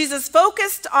 Jesus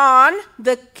focused on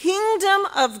the kingdom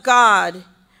of God,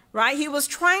 right? He was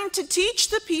trying to teach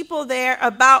the people there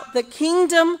about the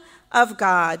kingdom of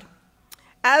God.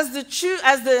 As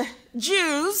the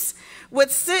Jews would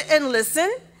sit and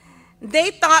listen, they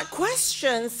thought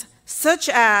questions such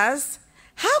as,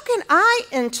 how can I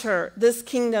enter this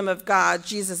kingdom of God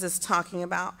Jesus is talking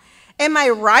about? Am I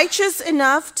righteous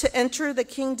enough to enter the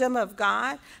kingdom of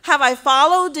God? Have I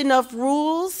followed enough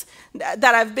rules that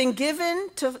I've been given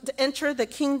to enter the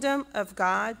kingdom of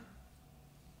God?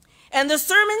 And the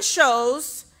Sermon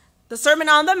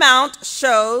on the Mount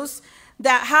shows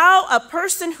that how a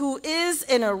person who is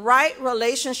in a right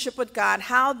relationship with God,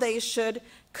 how they should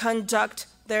conduct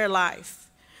their life.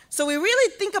 So we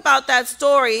really think about that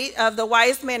story of the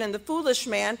wise man and the foolish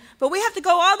man, but we have to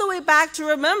go all the way back to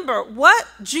remember what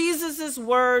Jesus'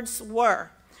 words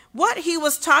were, what he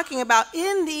was talking about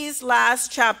in these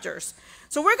last chapters.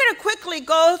 So we're going to quickly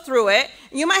go through it.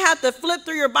 You might have to flip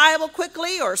through your Bible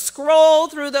quickly or scroll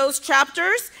through those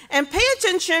chapters and pay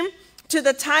attention to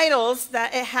the titles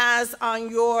that it has on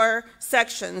your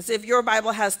sections, if your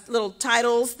Bible has little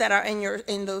titles that are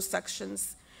in those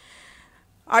sections.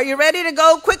 Are you ready to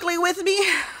go quickly with me?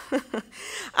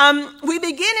 We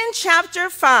begin in chapter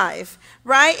 5,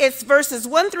 right? It's verses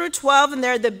 1 through 12, and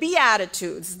they're the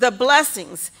Beatitudes, the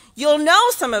blessings. You'll know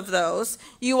some of those.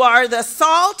 You are the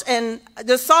salt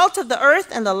of the earth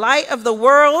and the light of the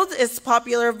world is a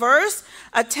popular verse.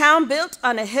 A town built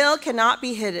on a hill cannot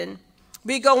be hidden.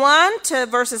 We go on to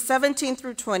verses 17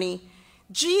 through 20.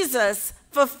 Jesus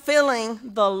fulfilling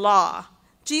the law.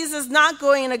 Jesus not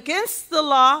going against the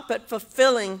law, but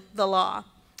fulfilling the law.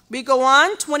 We go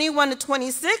on, 21 to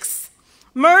 26.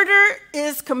 Murder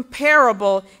is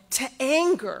comparable to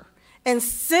anger and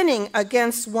sinning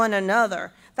against one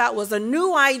another. That was a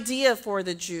new idea for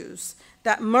the Jews,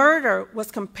 that murder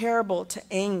was comparable to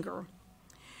anger.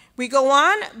 We go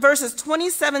on, verses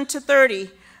 27 to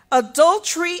 30.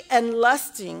 Adultery and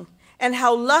lusting, and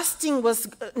how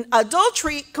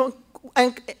adultery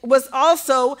was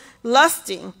also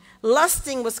lusting.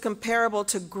 Lusting was comparable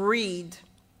to greed.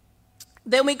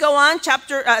 Then we go on,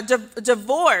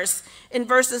 divorce in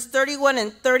verses 31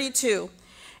 and 32.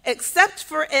 Except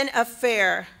for an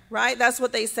affair, right? That's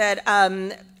what they said.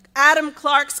 Adam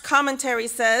Clark's commentary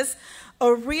says,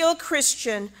 a real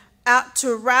Christian ought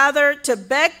to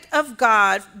beg of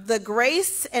God the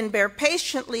grace and bear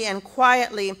patiently and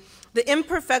quietly the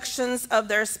imperfections of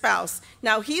their spouse.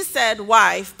 Now, he said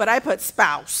wife, but I put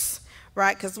spouse,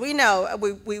 right? Because we know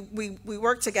we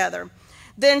work together.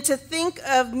 Then to think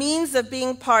of means of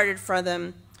being parted from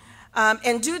them.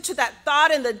 And due to that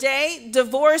thought in the day,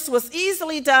 divorce was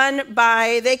easily done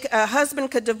by, a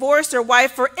husband could divorce their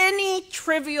wife for any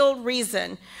trivial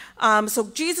reason. So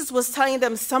Jesus was telling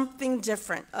them something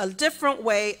different, a different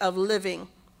way of living.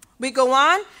 We go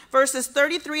on, verses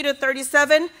 33 to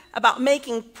 37, about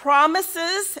making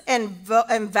promises and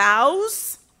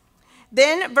vows.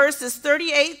 Then verses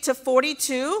 38 to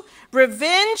 42,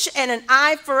 revenge and an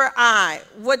eye for an eye.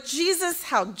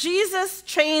 How Jesus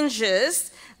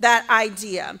changes that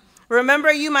idea.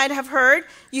 Remember, you have heard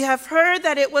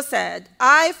that it was said,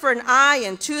 eye for an eye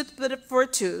and tooth for a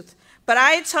tooth. But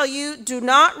I tell you, do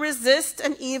not resist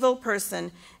an evil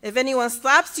person. If anyone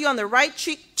slaps you on the right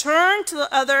cheek, turn to the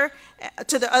other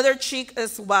cheek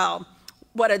as well.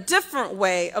 What a different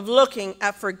way of looking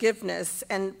at forgiveness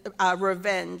and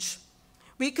revenge.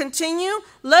 We continue,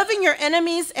 loving your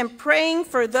enemies and praying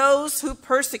for those who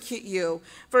persecute you,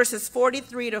 verses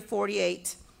 43 to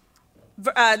 48.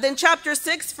 Then chapter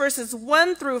 6, verses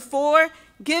 1 through 4,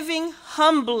 giving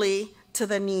humbly to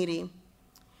the needy.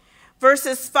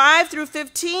 Verses 5 through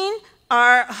 15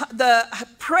 are the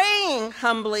praying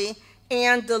humbly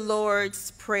and the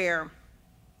Lord's Prayer.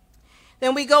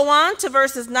 Then we go on to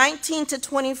verses 19 to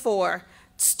 24,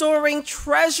 storing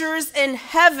treasures in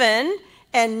heaven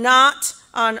and not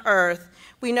on earth.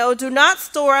 We know, do not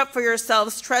store up for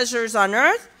yourselves treasures on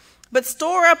earth, but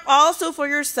store up also for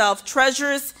yourself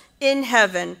treasures in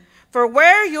heaven. For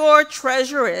where your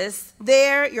treasure is,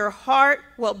 there your heart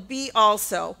will be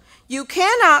also. You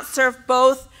cannot serve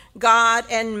both God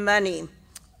and money.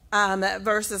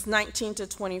 Verses 19 to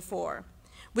 24.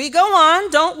 We go on,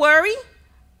 don't worry,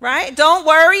 right? Don't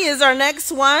worry is our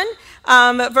next one.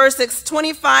 verses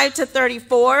 25 to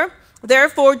 34.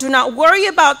 Therefore, do not worry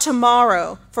about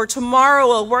tomorrow, for tomorrow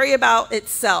will worry about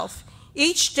itself.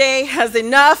 Each day has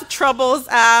enough troubles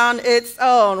on its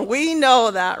own. We know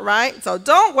that, right? So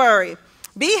don't worry.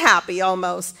 Be happy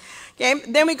almost. Okay.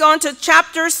 Then we go into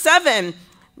chapter 7,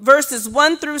 verses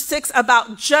 1 through 6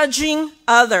 about judging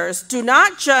others. Do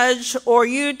not judge, or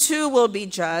you too will be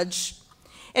judged.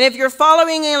 And if you're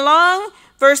following along,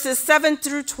 verses 7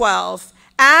 through 12,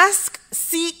 ask,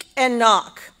 seek, and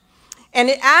knock. And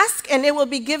ask, and it will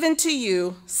be given to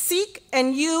you. Seek,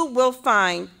 and you will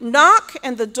find. Knock,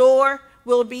 and the door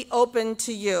will be open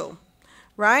to you.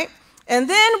 Right? And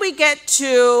then we get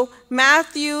to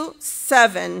Matthew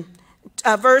 7,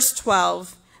 verse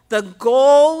 12. The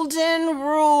golden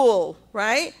rule,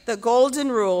 right? The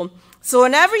golden rule. So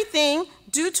in everything,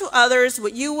 do to others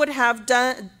what you would have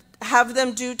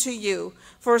them do to you.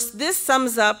 For this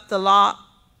sums up the law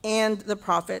and the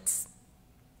prophets.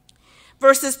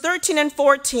 Verses 13 and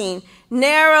 14,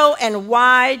 narrow and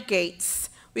wide gates.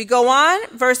 We go on,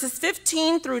 verses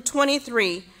 15 through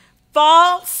 23,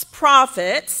 false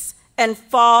prophets and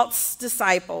false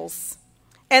disciples.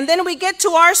 And then we get to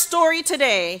our story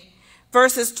today,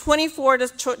 verses 24 to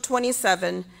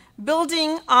 27,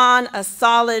 building on a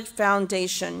solid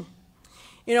foundation.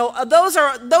 You know, those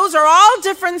are all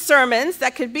different sermons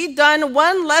that could be done,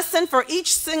 one lesson for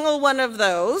each single one of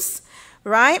those,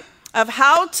 right? Of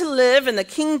how to live in the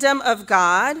kingdom of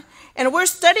God. And we're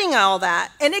studying all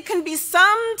that. And it can be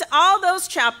summed, all those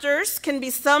chapters can be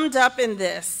summed up in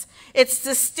this. It's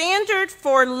the standard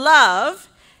for love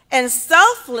and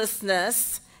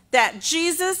selflessness that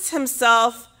Jesus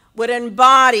himself would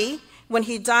embody when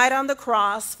he died on the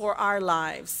cross for our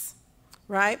lives.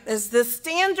 Right? Is the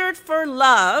standard for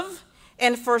love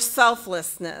and for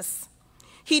selflessness.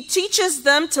 He teaches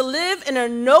them to live in a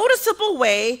noticeable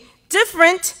way,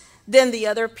 different than the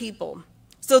other people.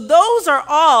 So those are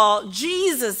all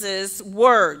Jesus's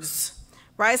words,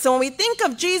 right? So when we think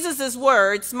of Jesus's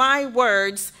words, my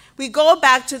words, we go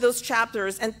back to those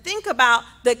chapters and think about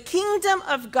the kingdom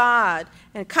of God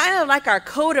and kind of like our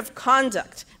code of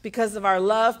conduct because of our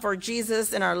love for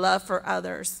Jesus and our love for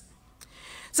others.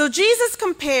 So Jesus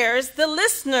compares the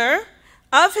listener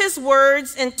of his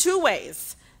words in two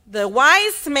ways: the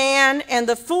wise man and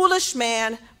the foolish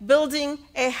man building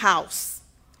a house.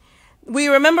 We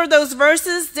remember those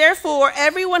verses. Therefore,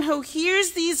 everyone who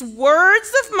hears these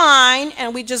words of mine,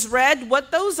 and we just read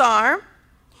what those are,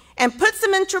 and puts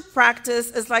them into practice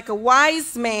is like a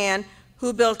wise man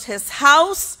who built his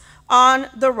house on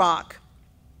the rock.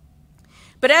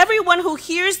 But everyone who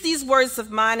hears these words of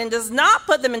mine and does not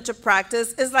put them into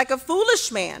practice is like a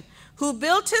foolish man who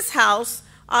built his house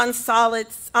on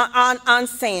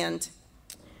sand.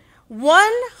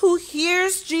 One who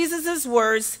hears Jesus'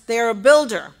 words, they're a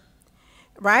builder.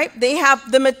 Right? They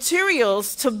have the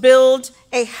materials to build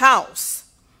a house.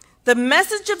 The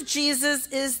message of Jesus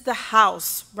is the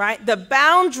house, right? The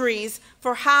boundaries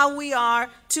for how we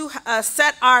are to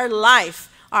set our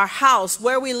life, our house,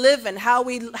 where we live in, how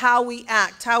we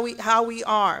act, how we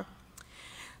are.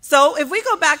 So if we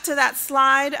go back to that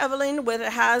slide, Evelyn, where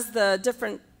it has the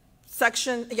different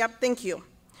section. Yep, thank you.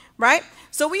 Right?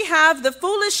 So we have the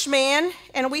foolish man,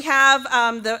 and we have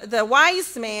the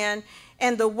wise man,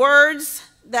 and the words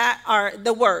that are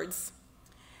the words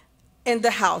in the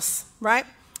house, right?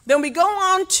 Then we go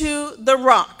on to the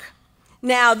rock.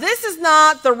 Now, this is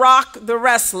not the Rock the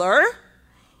wrestler.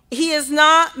 He is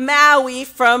not Maui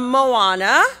from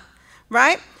Moana,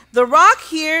 right? The rock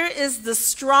here is the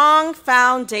strong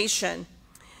foundation.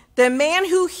 The man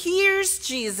who hears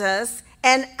Jesus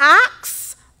and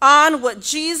acts on what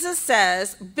Jesus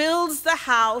says builds the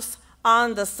house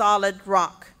on the solid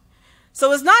rock.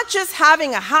 So it's not just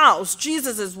having a house,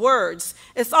 Jesus' words.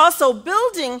 It's also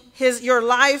building your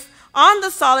life on the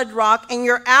solid rock and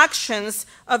your actions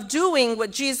of doing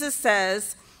what Jesus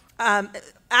says,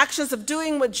 actions of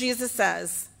doing what Jesus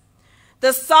says.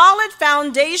 The solid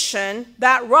foundation,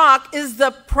 that rock, is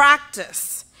the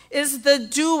practice, is the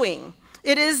doing.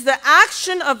 It is the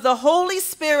action of the Holy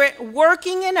Spirit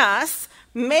working in us,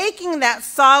 making that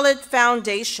solid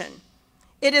foundation.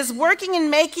 It is working and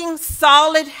making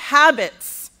solid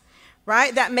habits,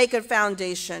 right, that make a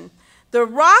foundation. The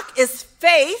rock is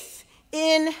faith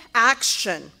in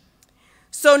action.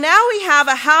 So now we have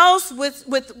a house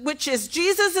which is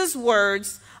Jesus'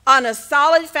 words on a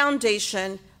solid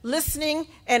foundation, listening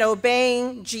and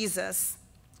obeying Jesus.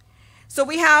 So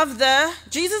we have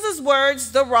Jesus'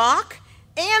 words, the rock,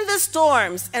 and the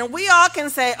storms. And we all can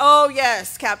say, oh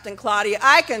yes, Captain Claudia,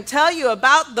 I can tell you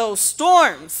about those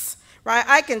storms. Right?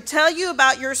 I can tell you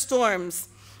about your storms.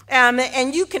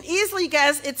 And you can easily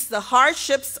guess it's the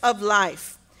hardships of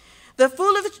life. The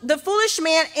foolish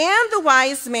man and the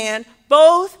wise man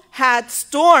both had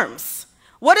storms.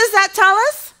 What does that tell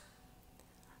us?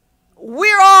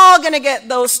 We're all going to get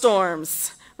those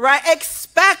storms, right?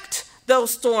 Expect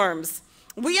those storms.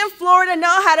 We in Florida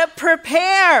know how to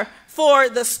prepare for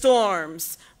the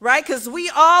storms, right? Because we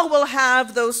all will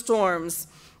have those storms.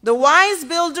 The wise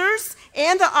builders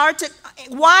and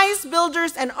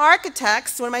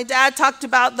architects, when my dad talked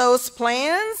about those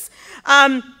plans,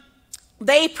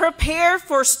 they prepare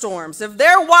for storms. If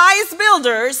they're wise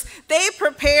builders, they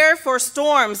prepare for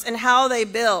storms and how they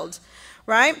build,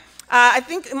 right? I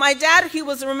think my dad, he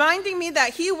was reminding me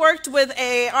that he worked with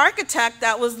an architect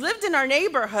that lived in our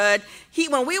neighborhood.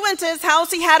 When we went to his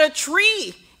house, he had a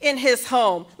tree in his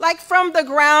home, like from the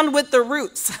ground with the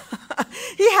roots.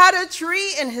 He had a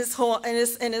tree in his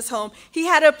home. He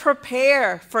had to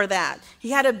prepare for that.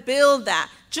 He had to build that,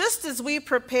 just as we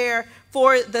prepare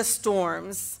for the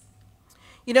storms.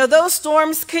 You know, those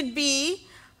storms could be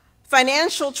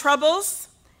financial troubles.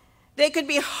 They could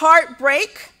be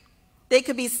heartbreak. They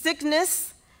could be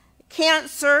sickness,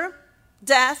 cancer,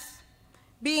 death,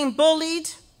 being bullied,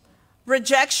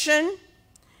 rejection,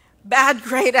 bad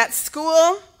grade at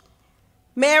school,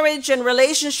 marriage and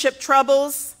relationship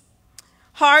troubles,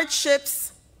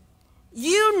 hardships.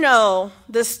 You know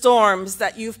the storms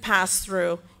that you've passed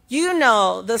through. You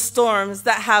know the storms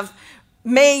that have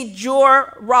made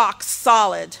your rock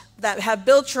solid, that have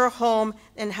built your home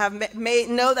and have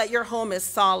know that your home is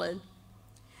solid.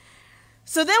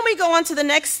 So then we go on to the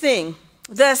next thing,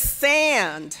 the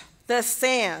sand. The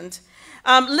sand.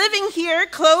 Living here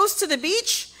close to the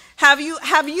beach, have you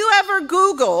ever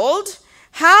Googled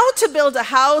how to build a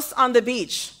house on the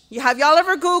beach? Have y'all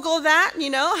ever Googled that, you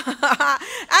know?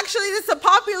 Actually, it's a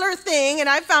popular thing, and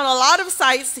I found a lot of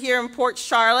sites here in Port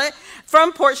Charlotte,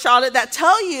 that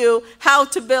tell you how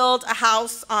to build a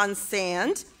house on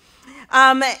sand.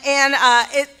 And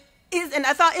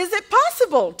I thought, is it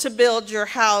possible to build your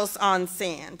house on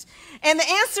sand? And the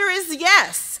answer is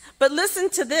yes, but listen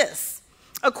to this.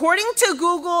 According to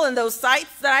Google and those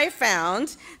sites that I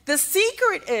found, the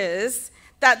secret is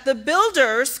that the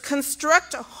builders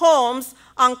construct homes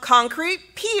on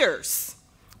concrete piers,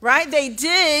 right? They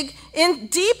dig in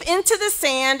deep into the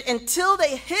sand until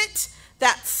they hit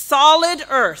that solid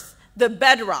earth, the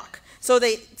bedrock. So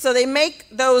they make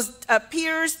those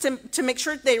piers to make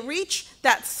sure they reach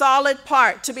that solid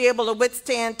part to be able to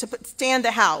withstand, stand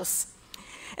the house.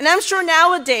 And I'm sure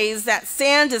nowadays that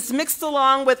sand is mixed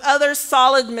along with other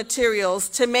solid materials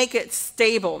to make it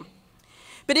stable.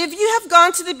 But if you have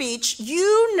gone to the beach,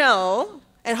 you know,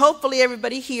 and hopefully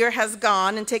everybody here has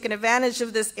gone and taken advantage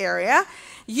of this area,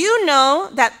 you know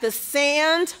that the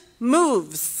sand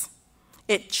moves.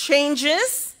 It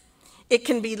changes, it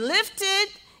can be lifted,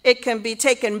 it can be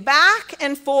taken back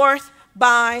and forth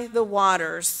by the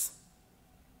waters.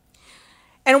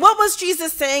 And what was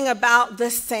Jesus saying about the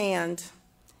sand?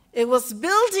 It was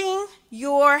building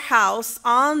your house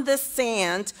on the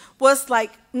sand was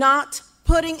like not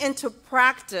putting into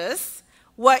practice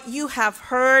what you have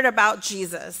heard about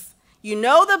Jesus. You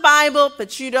know the Bible,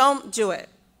 but you don't do it,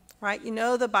 right? You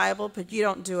know the Bible, but you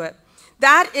don't do it.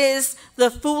 That is the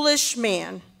foolish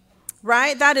man,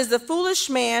 right? That is the foolish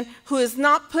man who is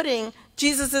not putting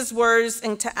Jesus' words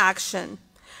into action.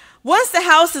 Once the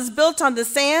house is built on the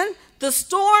sand, the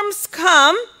storms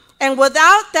come, and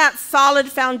without that solid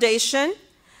foundation,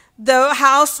 the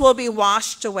house will be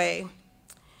washed away.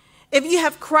 If you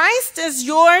have Christ as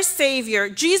your Savior,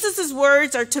 Jesus'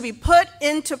 words are to be put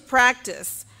into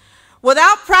practice.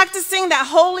 Without practicing that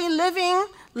holy living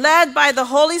led by the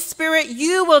Holy Spirit,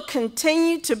 you will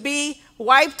continue to be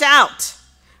wiped out,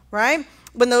 right?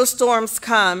 When those storms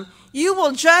come, you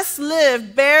will just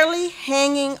live barely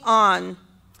hanging on.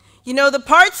 You know, the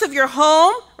parts of your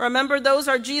home, remember those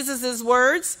are Jesus'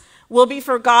 words, will be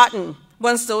forgotten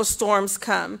once those storms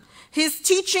come. His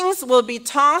teachings will be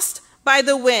tossed by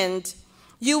the wind.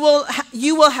 You will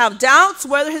have doubts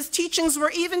whether his teachings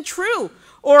were even true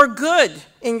or good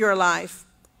in your life.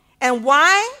 And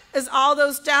why is all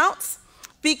those doubts?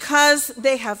 Because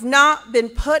they have not been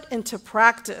put into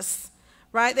practice,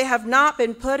 right? They have not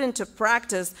been put into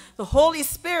practice. The Holy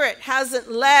Spirit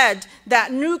hasn't led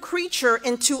that new creature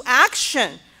into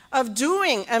action of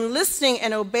doing and listening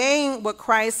and obeying what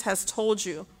Christ has told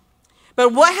you.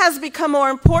 But what has become more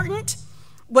important?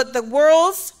 What the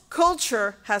world's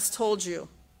culture has told you.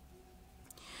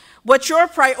 What your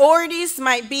priorities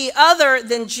might be other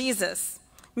than Jesus.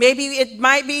 Maybe it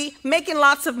might be making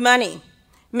lots of money.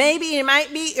 Maybe it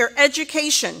might be your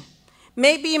education.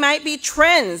 Maybe it might be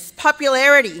trends,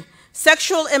 popularity,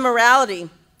 sexual immorality,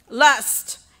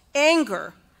 lust,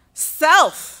 anger,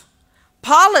 self,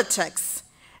 politics,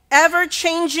 our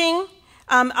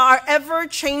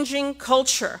ever-changing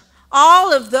culture.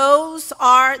 All of those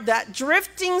are that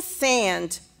drifting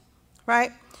sand,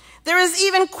 right? There is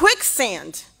even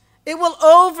quicksand. It will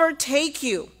overtake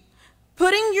you.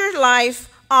 Putting your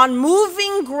life on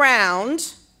moving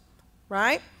ground,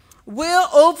 right, will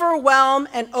overwhelm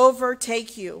and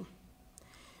overtake you.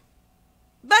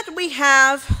 But we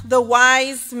have the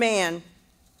wise man.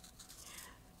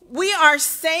 We are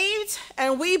saved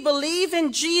and we believe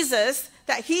in Jesus,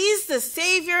 that he's the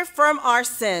Savior from our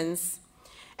sins.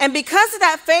 And because of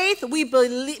that faith, we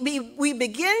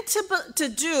begin to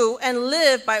do and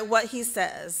live by what he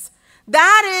says.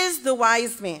 That is the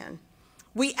wise man.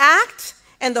 We act,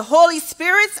 and the Holy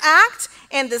Spirit's act,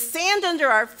 and the sand under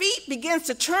our feet begins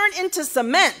to turn into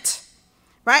cement,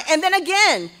 right? And then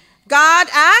again, God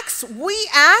acts, we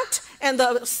act, and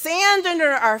the sand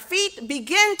under our feet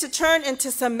begin to turn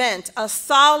into cement, a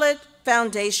solid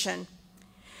foundation.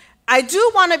 I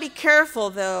do want to be careful,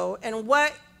 though, in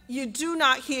what you do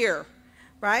not hear,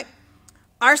 right?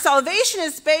 Our salvation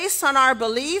is based on our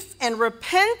belief and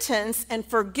repentance and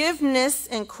forgiveness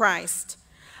in Christ.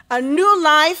 A new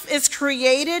life is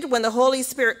created when the Holy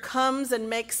Spirit comes and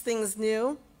makes things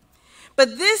new.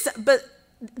 But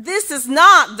this is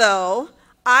not, though,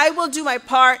 I will do my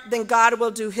part, then God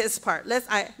will do his part.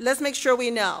 Let's make sure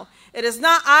we know. It is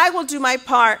not I will do my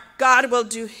part, God will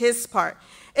do his part.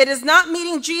 It is not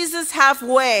meeting Jesus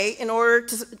halfway in order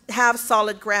to have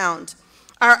solid ground.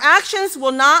 Our actions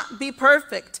will not be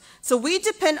perfect, so we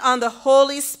depend on the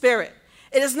Holy Spirit.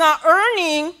 It is not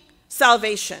earning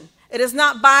salvation. It is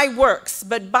not by works,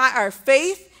 but by our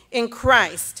faith in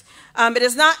Christ. It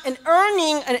is not an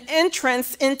earning an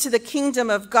entrance into the kingdom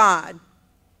of God.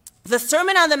 The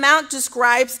Sermon on the Mount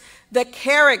describes the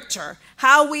character,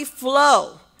 how we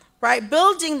flow, right?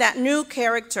 Building that new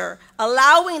character,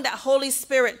 allowing that Holy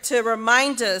Spirit to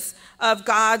remind us of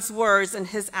God's words and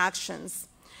his actions.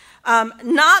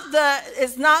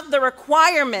 It's not the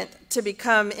requirement to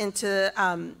become into,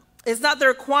 it's not the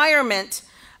requirement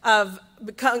of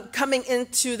coming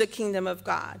into the kingdom of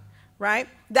God, right?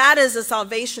 That is the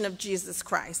salvation of Jesus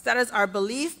Christ. That is our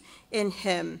belief in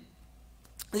him.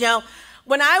 You know,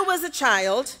 when I was a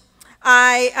child,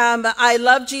 I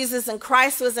loved Jesus, and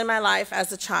Christ was in my life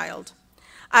as a child.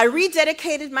 I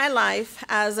rededicated my life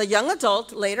as a young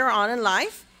adult later on in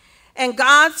life, and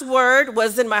God's word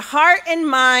was in my heart and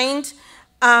mind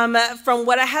from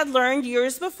what I had learned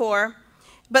years before.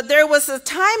 But there was a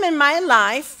time in my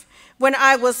life when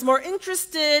I was more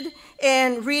interested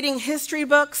in reading history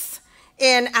books,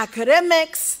 in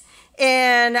academics,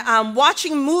 and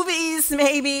watching movies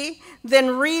maybe,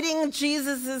 than reading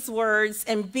Jesus' words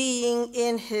and being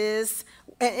in his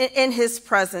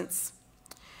presence.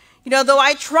 You know, though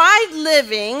I tried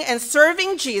living and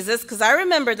serving Jesus, because I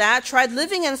remember that, tried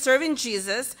living and serving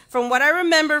Jesus from what I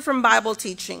remember from Bible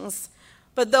teachings,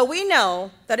 but though we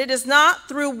know that it is not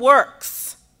through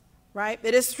works, right?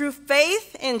 It is through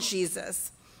faith in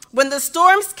Jesus. When the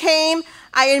storms came,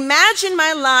 I imagined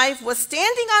my life was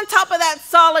standing on top of that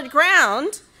solid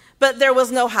ground, but there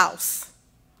was no house.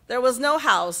 There was no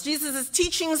house. Jesus'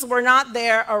 teachings were not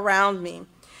there around me.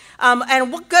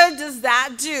 And what good does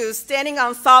that do, standing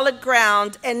on solid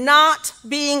ground and not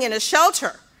being in a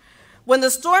shelter? When the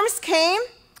storms came,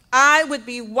 I would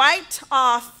be wiped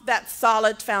off that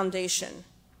solid foundation.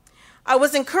 I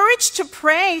was encouraged to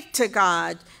pray to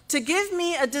God, to give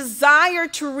me a desire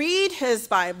to read his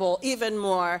Bible even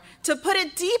more, to put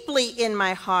it deeply in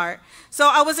my heart. So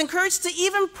I was encouraged to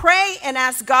even pray and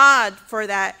ask God for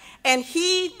that. And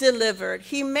he delivered.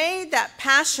 He made that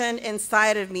passion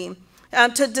inside of me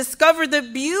to discover the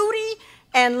beauty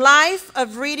and life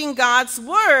of reading God's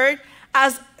word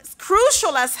as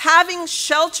crucial as having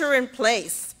shelter in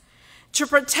place. To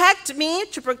protect me,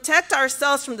 to protect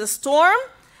ourselves from the storm,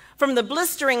 from the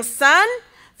blistering sun,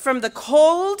 from the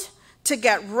cold, to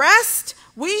get rest,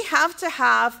 we have to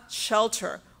have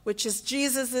shelter, which is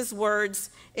Jesus' words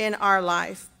in our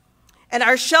life. And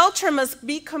our shelter must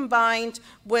be combined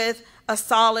with a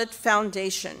solid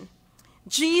foundation.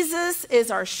 Jesus is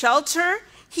our shelter.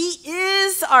 He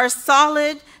is our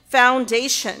solid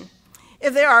foundation.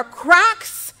 If there are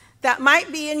cracks that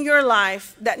might be in your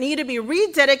life that need to be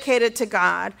rededicated to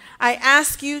God, I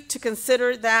ask you to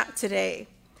consider that today.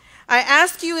 I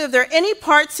ask you if there are any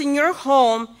parts in your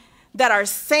home that are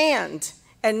sand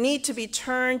and need to be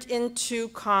turned into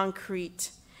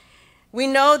concrete. We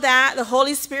know that the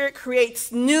Holy Spirit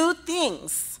creates new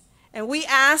things, and we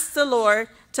ask the Lord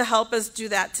to help us do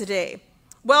that today.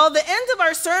 Well, the end of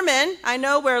our sermon, I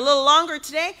know we're a little longer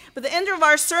today, but the end of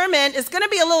our sermon is going to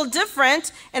be a little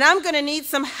different, and I'm going to need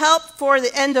some help for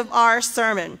the end of our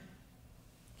sermon.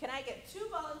 Can I get 2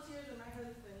 volunteers and my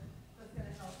husband that's going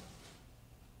to help?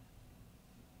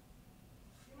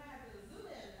 You might have to zoom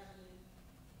in, Evelyn.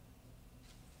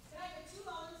 Can I get 2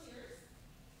 volunteers?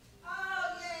 Oh,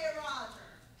 yay, Roger.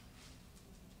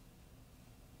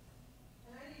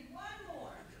 And I need 1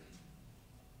 more.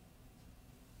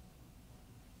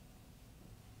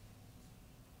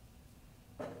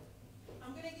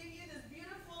 I'm going to give you this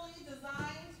beautifully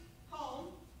designed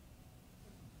home.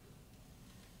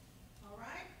 All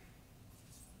right?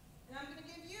 And I'm going to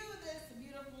give you this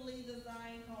beautifully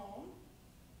designed home.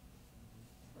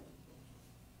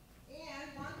 And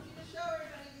I want you to show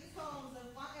everybody these homes.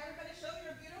 And want everybody to show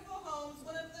your beautiful homes.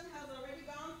 One of them has already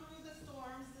gone through the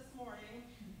storms this morning.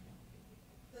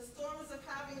 The storms of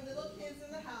having little kids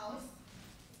in the house.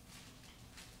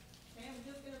 Okay, I'm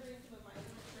just going to bring some of my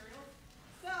materials.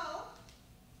 So,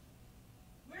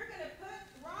 we're going to put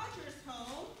Roger's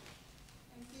home,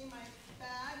 and see my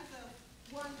bags of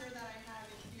wonder that I have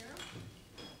in here.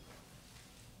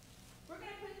 We're going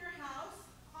to put your house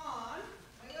on,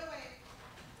 wait,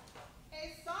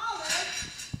 a solid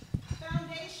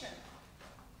foundation.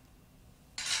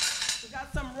 We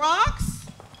got some rocks.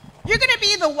 You're going to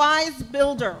be the wise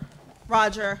builder,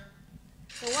 Roger.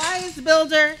 The wise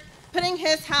builder putting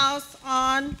his house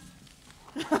on.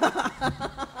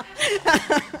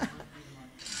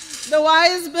 The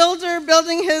wise builder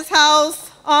building his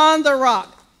house on the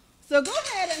rock. So go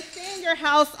ahead and stand your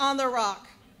house on the rock.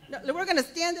 We're going to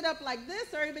stand it up like this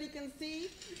so everybody can see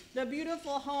the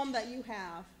beautiful home that you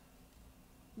have.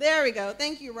 There we go.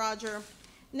 Thank you, Roger.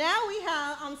 Now we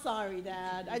have, I'm sorry,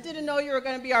 Dad. I didn't know you were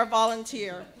going to be our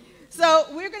volunteer. So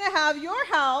we're going to have your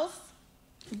house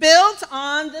built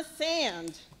on the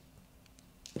sand.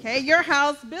 Okay, your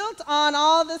house built on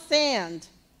all the sand.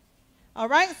 All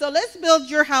right, so let's build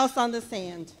your house on the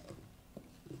sand.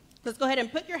 Let's go ahead and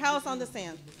put your house on the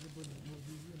sand.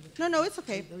 No, it's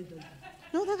okay.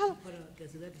 No, déjalo.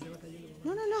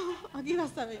 No. Aquí va a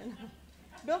estar bien.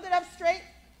 Build it up straight.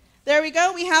 There we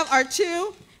go. We have our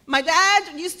 2. My dad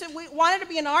wanted to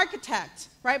be an architect.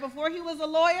 Right before he was a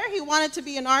lawyer, he wanted to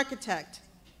be an architect.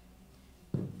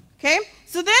 Okay,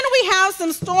 so then we have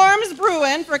some storms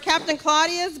brewing for Captain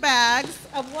Claudia's bags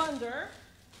of wonder.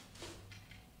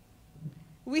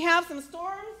 We have some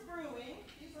storms brewing.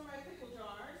 These are my pickle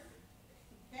jars.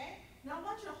 Okay, now I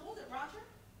want you to hold it, Roger.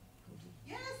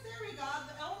 Yes, there we go.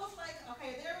 Almost like,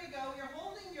 okay, there we go. You're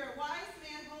holding your wise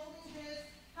man holding his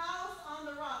house on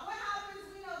the rock. What happens?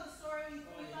 We know the story.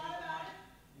 We thought about it.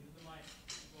 Use the mic.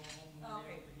 Go home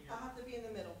Okay, I'll have to be in the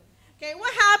middle. Okay,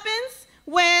 what happens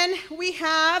when we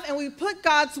have and we put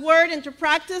God's word into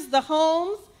practice? The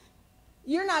homes,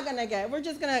 you're not going to get. We're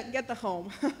just going to get the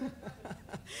home.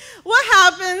 What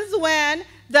happens when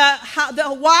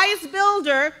the wise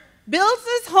builder builds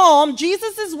his home,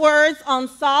 Jesus' words, on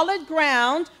solid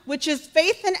ground, which is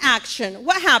faith in action?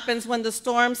 What happens when the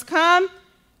storms come?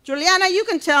 Juliana, you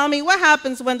can tell me what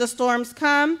happens when the storms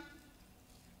come.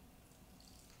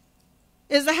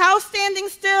 Is the house standing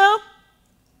still?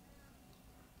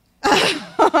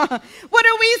 What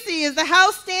do we see? Is the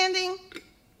house standing?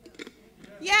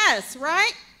 Yes,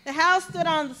 right? The house stood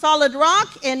on the solid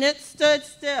rock and it stood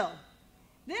still.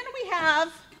 Then we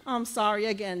have, I'm sorry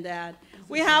again, Dad.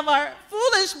 We have our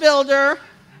foolish builder.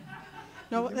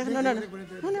 No.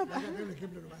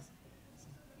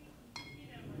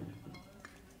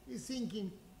 He's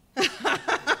sinking.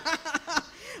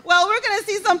 Well, we're going to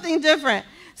see something different.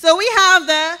 So we have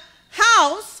the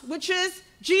house, which is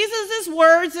Jesus'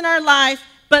 words in our life,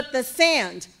 but the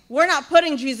sand. We're not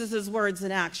putting Jesus' words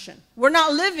in action. We're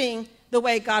not living the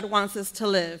way God wants us to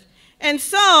live. And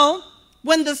so,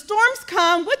 when the storms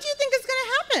come, what do you think is going to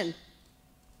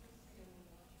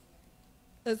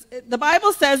happen? The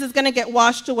Bible says it's going to get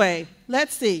washed away.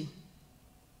 Let's see.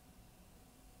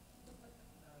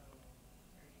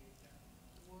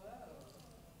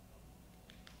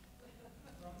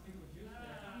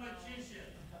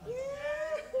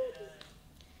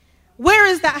 Where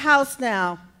is that house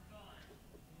now?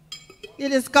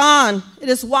 It is gone. It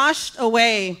is washed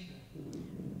away.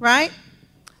 Right?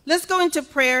 Let's go into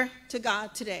prayer to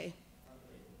God today.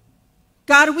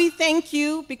 God, we thank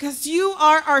you because you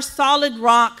are our solid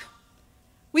rock.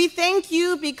 We thank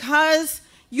you because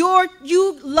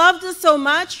you loved us so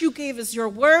much. You gave us your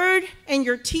word and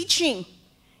your teaching.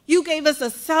 You gave us a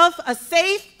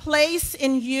safe place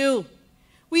in you.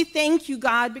 We thank you,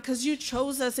 God, because you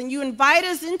chose us and you invite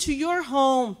us into your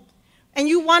home. And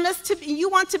you want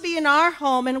to be in our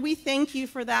home, and we thank you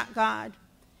for that, God.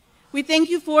 We thank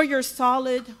you for your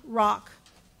solid rock.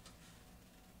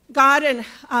 God, and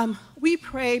we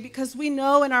pray because we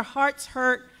know in our hearts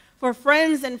hurt for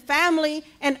friends and family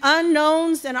and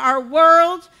unknowns in our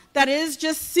world that is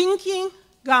just sinking,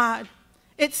 God.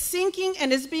 It's sinking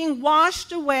and is being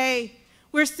washed away.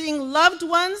 We're seeing loved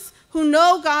ones who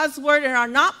know God's word and are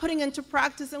not putting into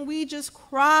practice, and we just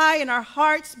cry and our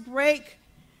hearts break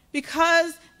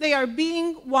because they are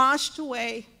being washed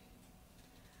away.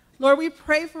 Lord, we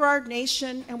pray for our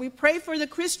nation and we pray for the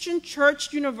Christian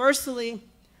church universally.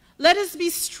 Let us be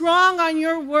strong on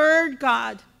your word,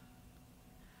 God.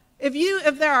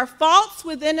 If there are faults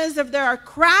within us, if there are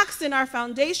cracks in our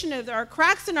foundation, if there are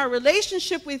cracks in our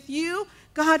relationship with you,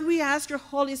 God, we ask your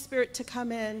Holy Spirit to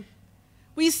come in.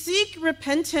 We seek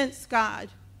repentance, God,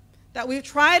 that we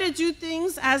try to do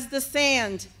things as the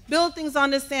sand, build things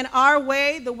on the sand our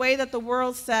way, the way that the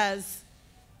world says.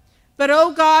 But,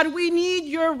 oh God, we need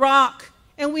your rock,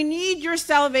 and we need your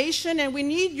salvation, and we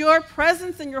need your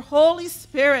presence and your Holy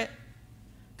Spirit.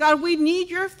 God, we need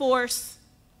your force.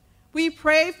 We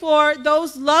pray for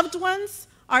those loved ones,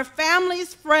 our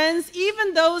families, friends,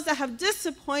 even those that have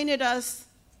disappointed us.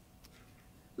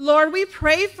 Lord, we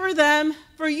pray for them,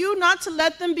 for you not to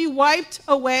let them be wiped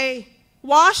away,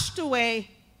 washed away.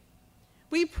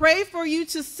 We pray for you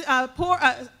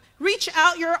to reach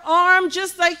out your arm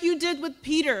just like you did with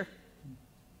Peter.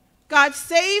 God,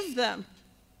 save them.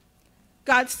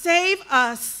 God, save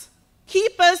us.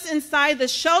 Keep us inside the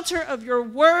shelter of your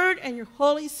word and your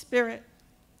Holy Spirit.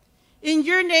 In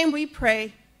your name we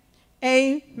pray.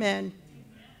 Amen.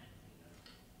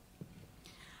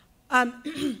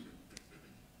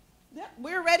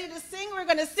 We're ready to sing. We're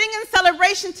going to sing in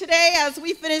celebration today as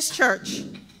we finish church.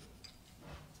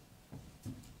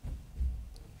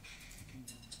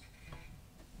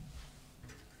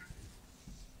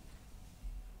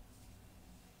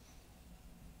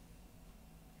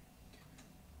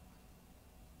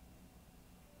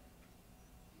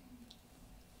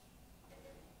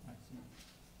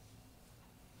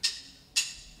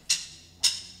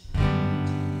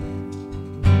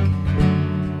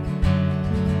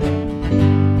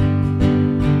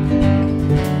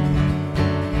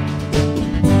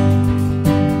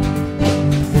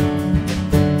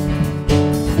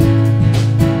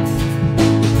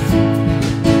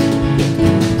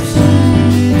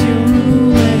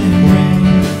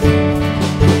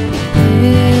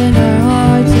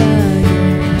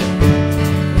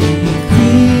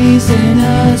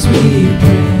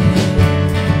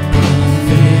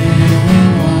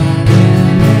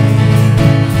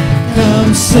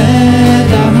 Set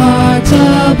our hearts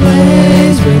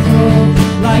ablaze with hope,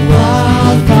 like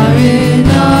wildfire in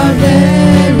our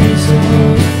very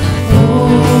souls.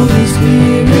 Holy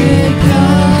Spirit,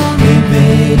 come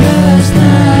invade us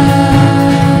now.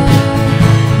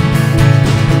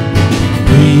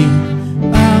 We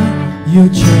are your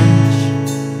church.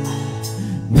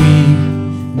 We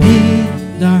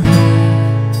need our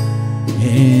hope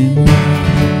in you.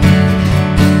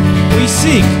 We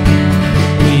seek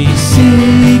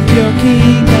your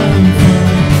kingdom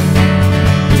first.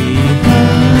 We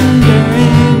hunger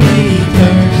and we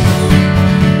thirst.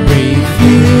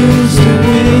 Refuse to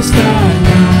waste our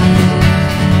lives.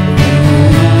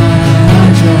 Our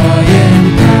joy and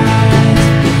pride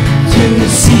to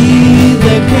see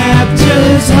the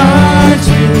captives' hearts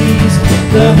release,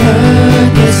 the hurt,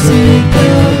 the sick,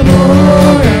 the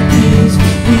poor at peace.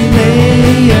 We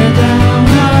lay down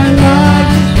our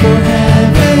lives for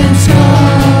heaven's cause.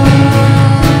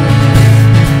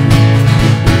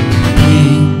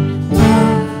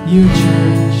 Your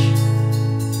church,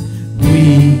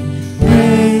 we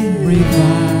pray,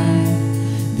 revive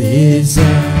this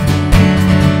earth.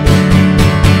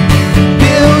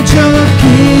 Build your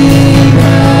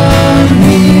kingdom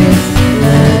here,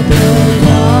 let the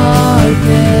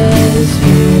darkness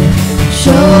fear.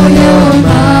 Show your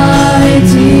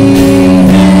mighty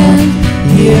hand,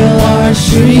 heal our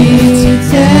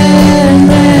streets and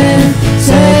land.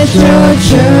 Set your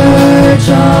church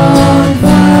on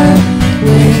fire.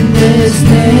 Win this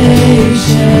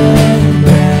nation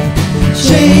back,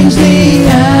 change the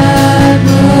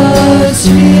atmosphere,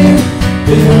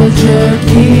 build your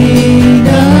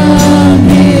kingdom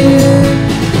here,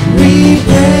 we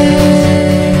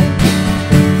pray.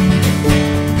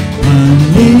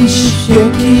 Unleash your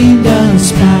kingdom's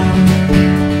power,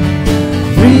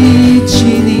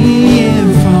 reaching the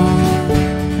and far.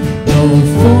 No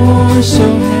force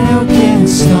or hell can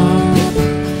stop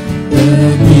the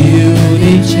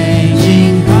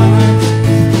beauty-changing heart.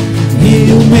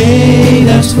 You made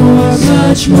us for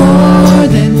much more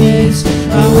than this.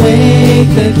 Awake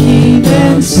the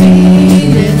kingdom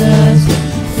seed in us.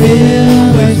 Fill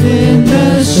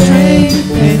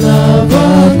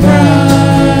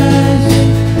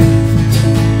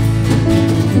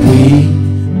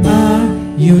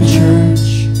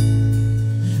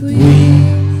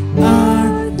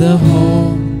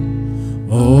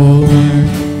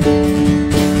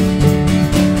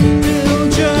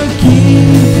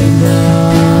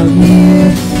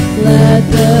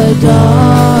the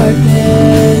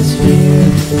darkness fear.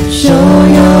 Show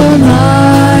your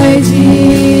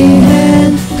mighty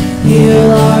hand,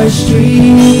 heal our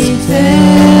streets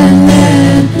and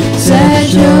land.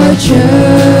 Set your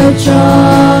church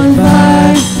on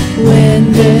fire,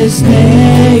 win this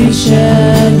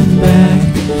nation back.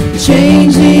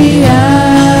 Change the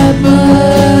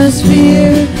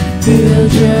atmosphere,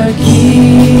 build your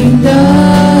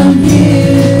kingdom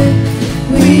here,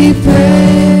 we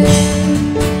pray.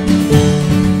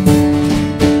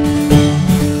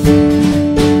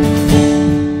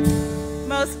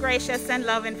 Most gracious and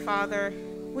loving Father,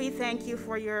 we thank you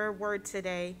for your word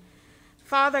today.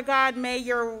 Father God, may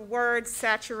your word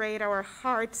saturate our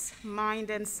hearts,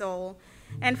 mind, and soul.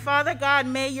 And Father God,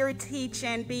 may your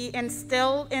teaching be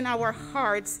instilled in our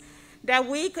hearts that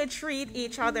we could treat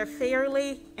each other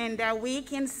fairly and that we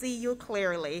can see you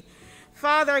clearly.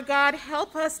 Father God,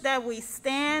 help us that we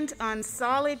stand on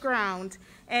solid ground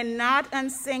and not on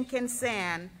sinking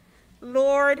sand.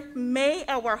 Lord, may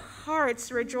our hearts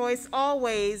rejoice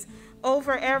always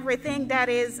over everything that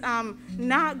is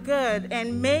not good,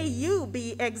 and may you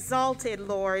be exalted,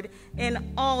 Lord,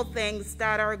 in all things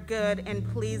that are good and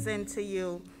pleasing to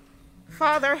you.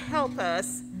 Father, help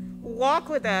us, walk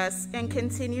with us, and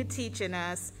continue teaching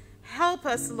us. Help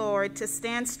us, Lord, to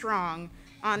stand strong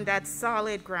on that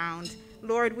solid ground.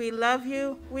 Lord, we love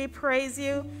you, we praise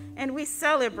you, and we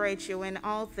celebrate you in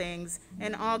all things.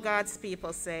 And all God's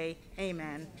people say,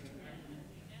 amen.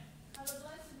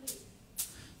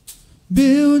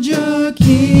 Build your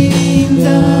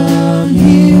kingdom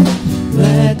here,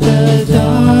 let the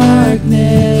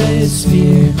darkness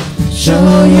fear.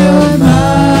 Show your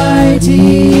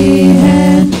mighty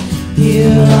hand,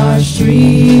 heal our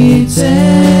streets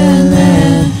and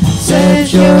land.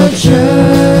 Set your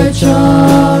church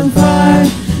on fire,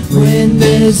 win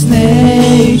this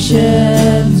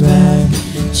nation's back.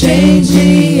 Change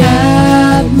the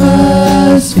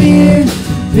atmosphere,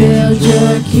 build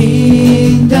your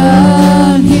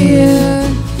kingdom here,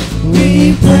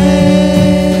 we pray.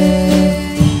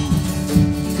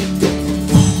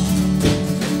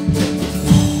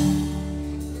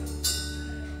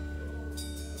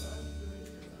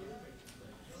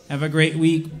 Have a great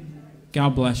week.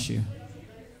 God bless you.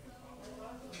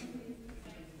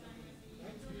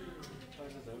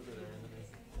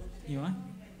 You what? I'm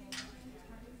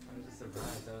just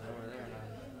surprised I was over there.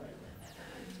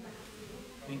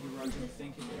 Thank you, Roger.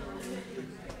 Thank you.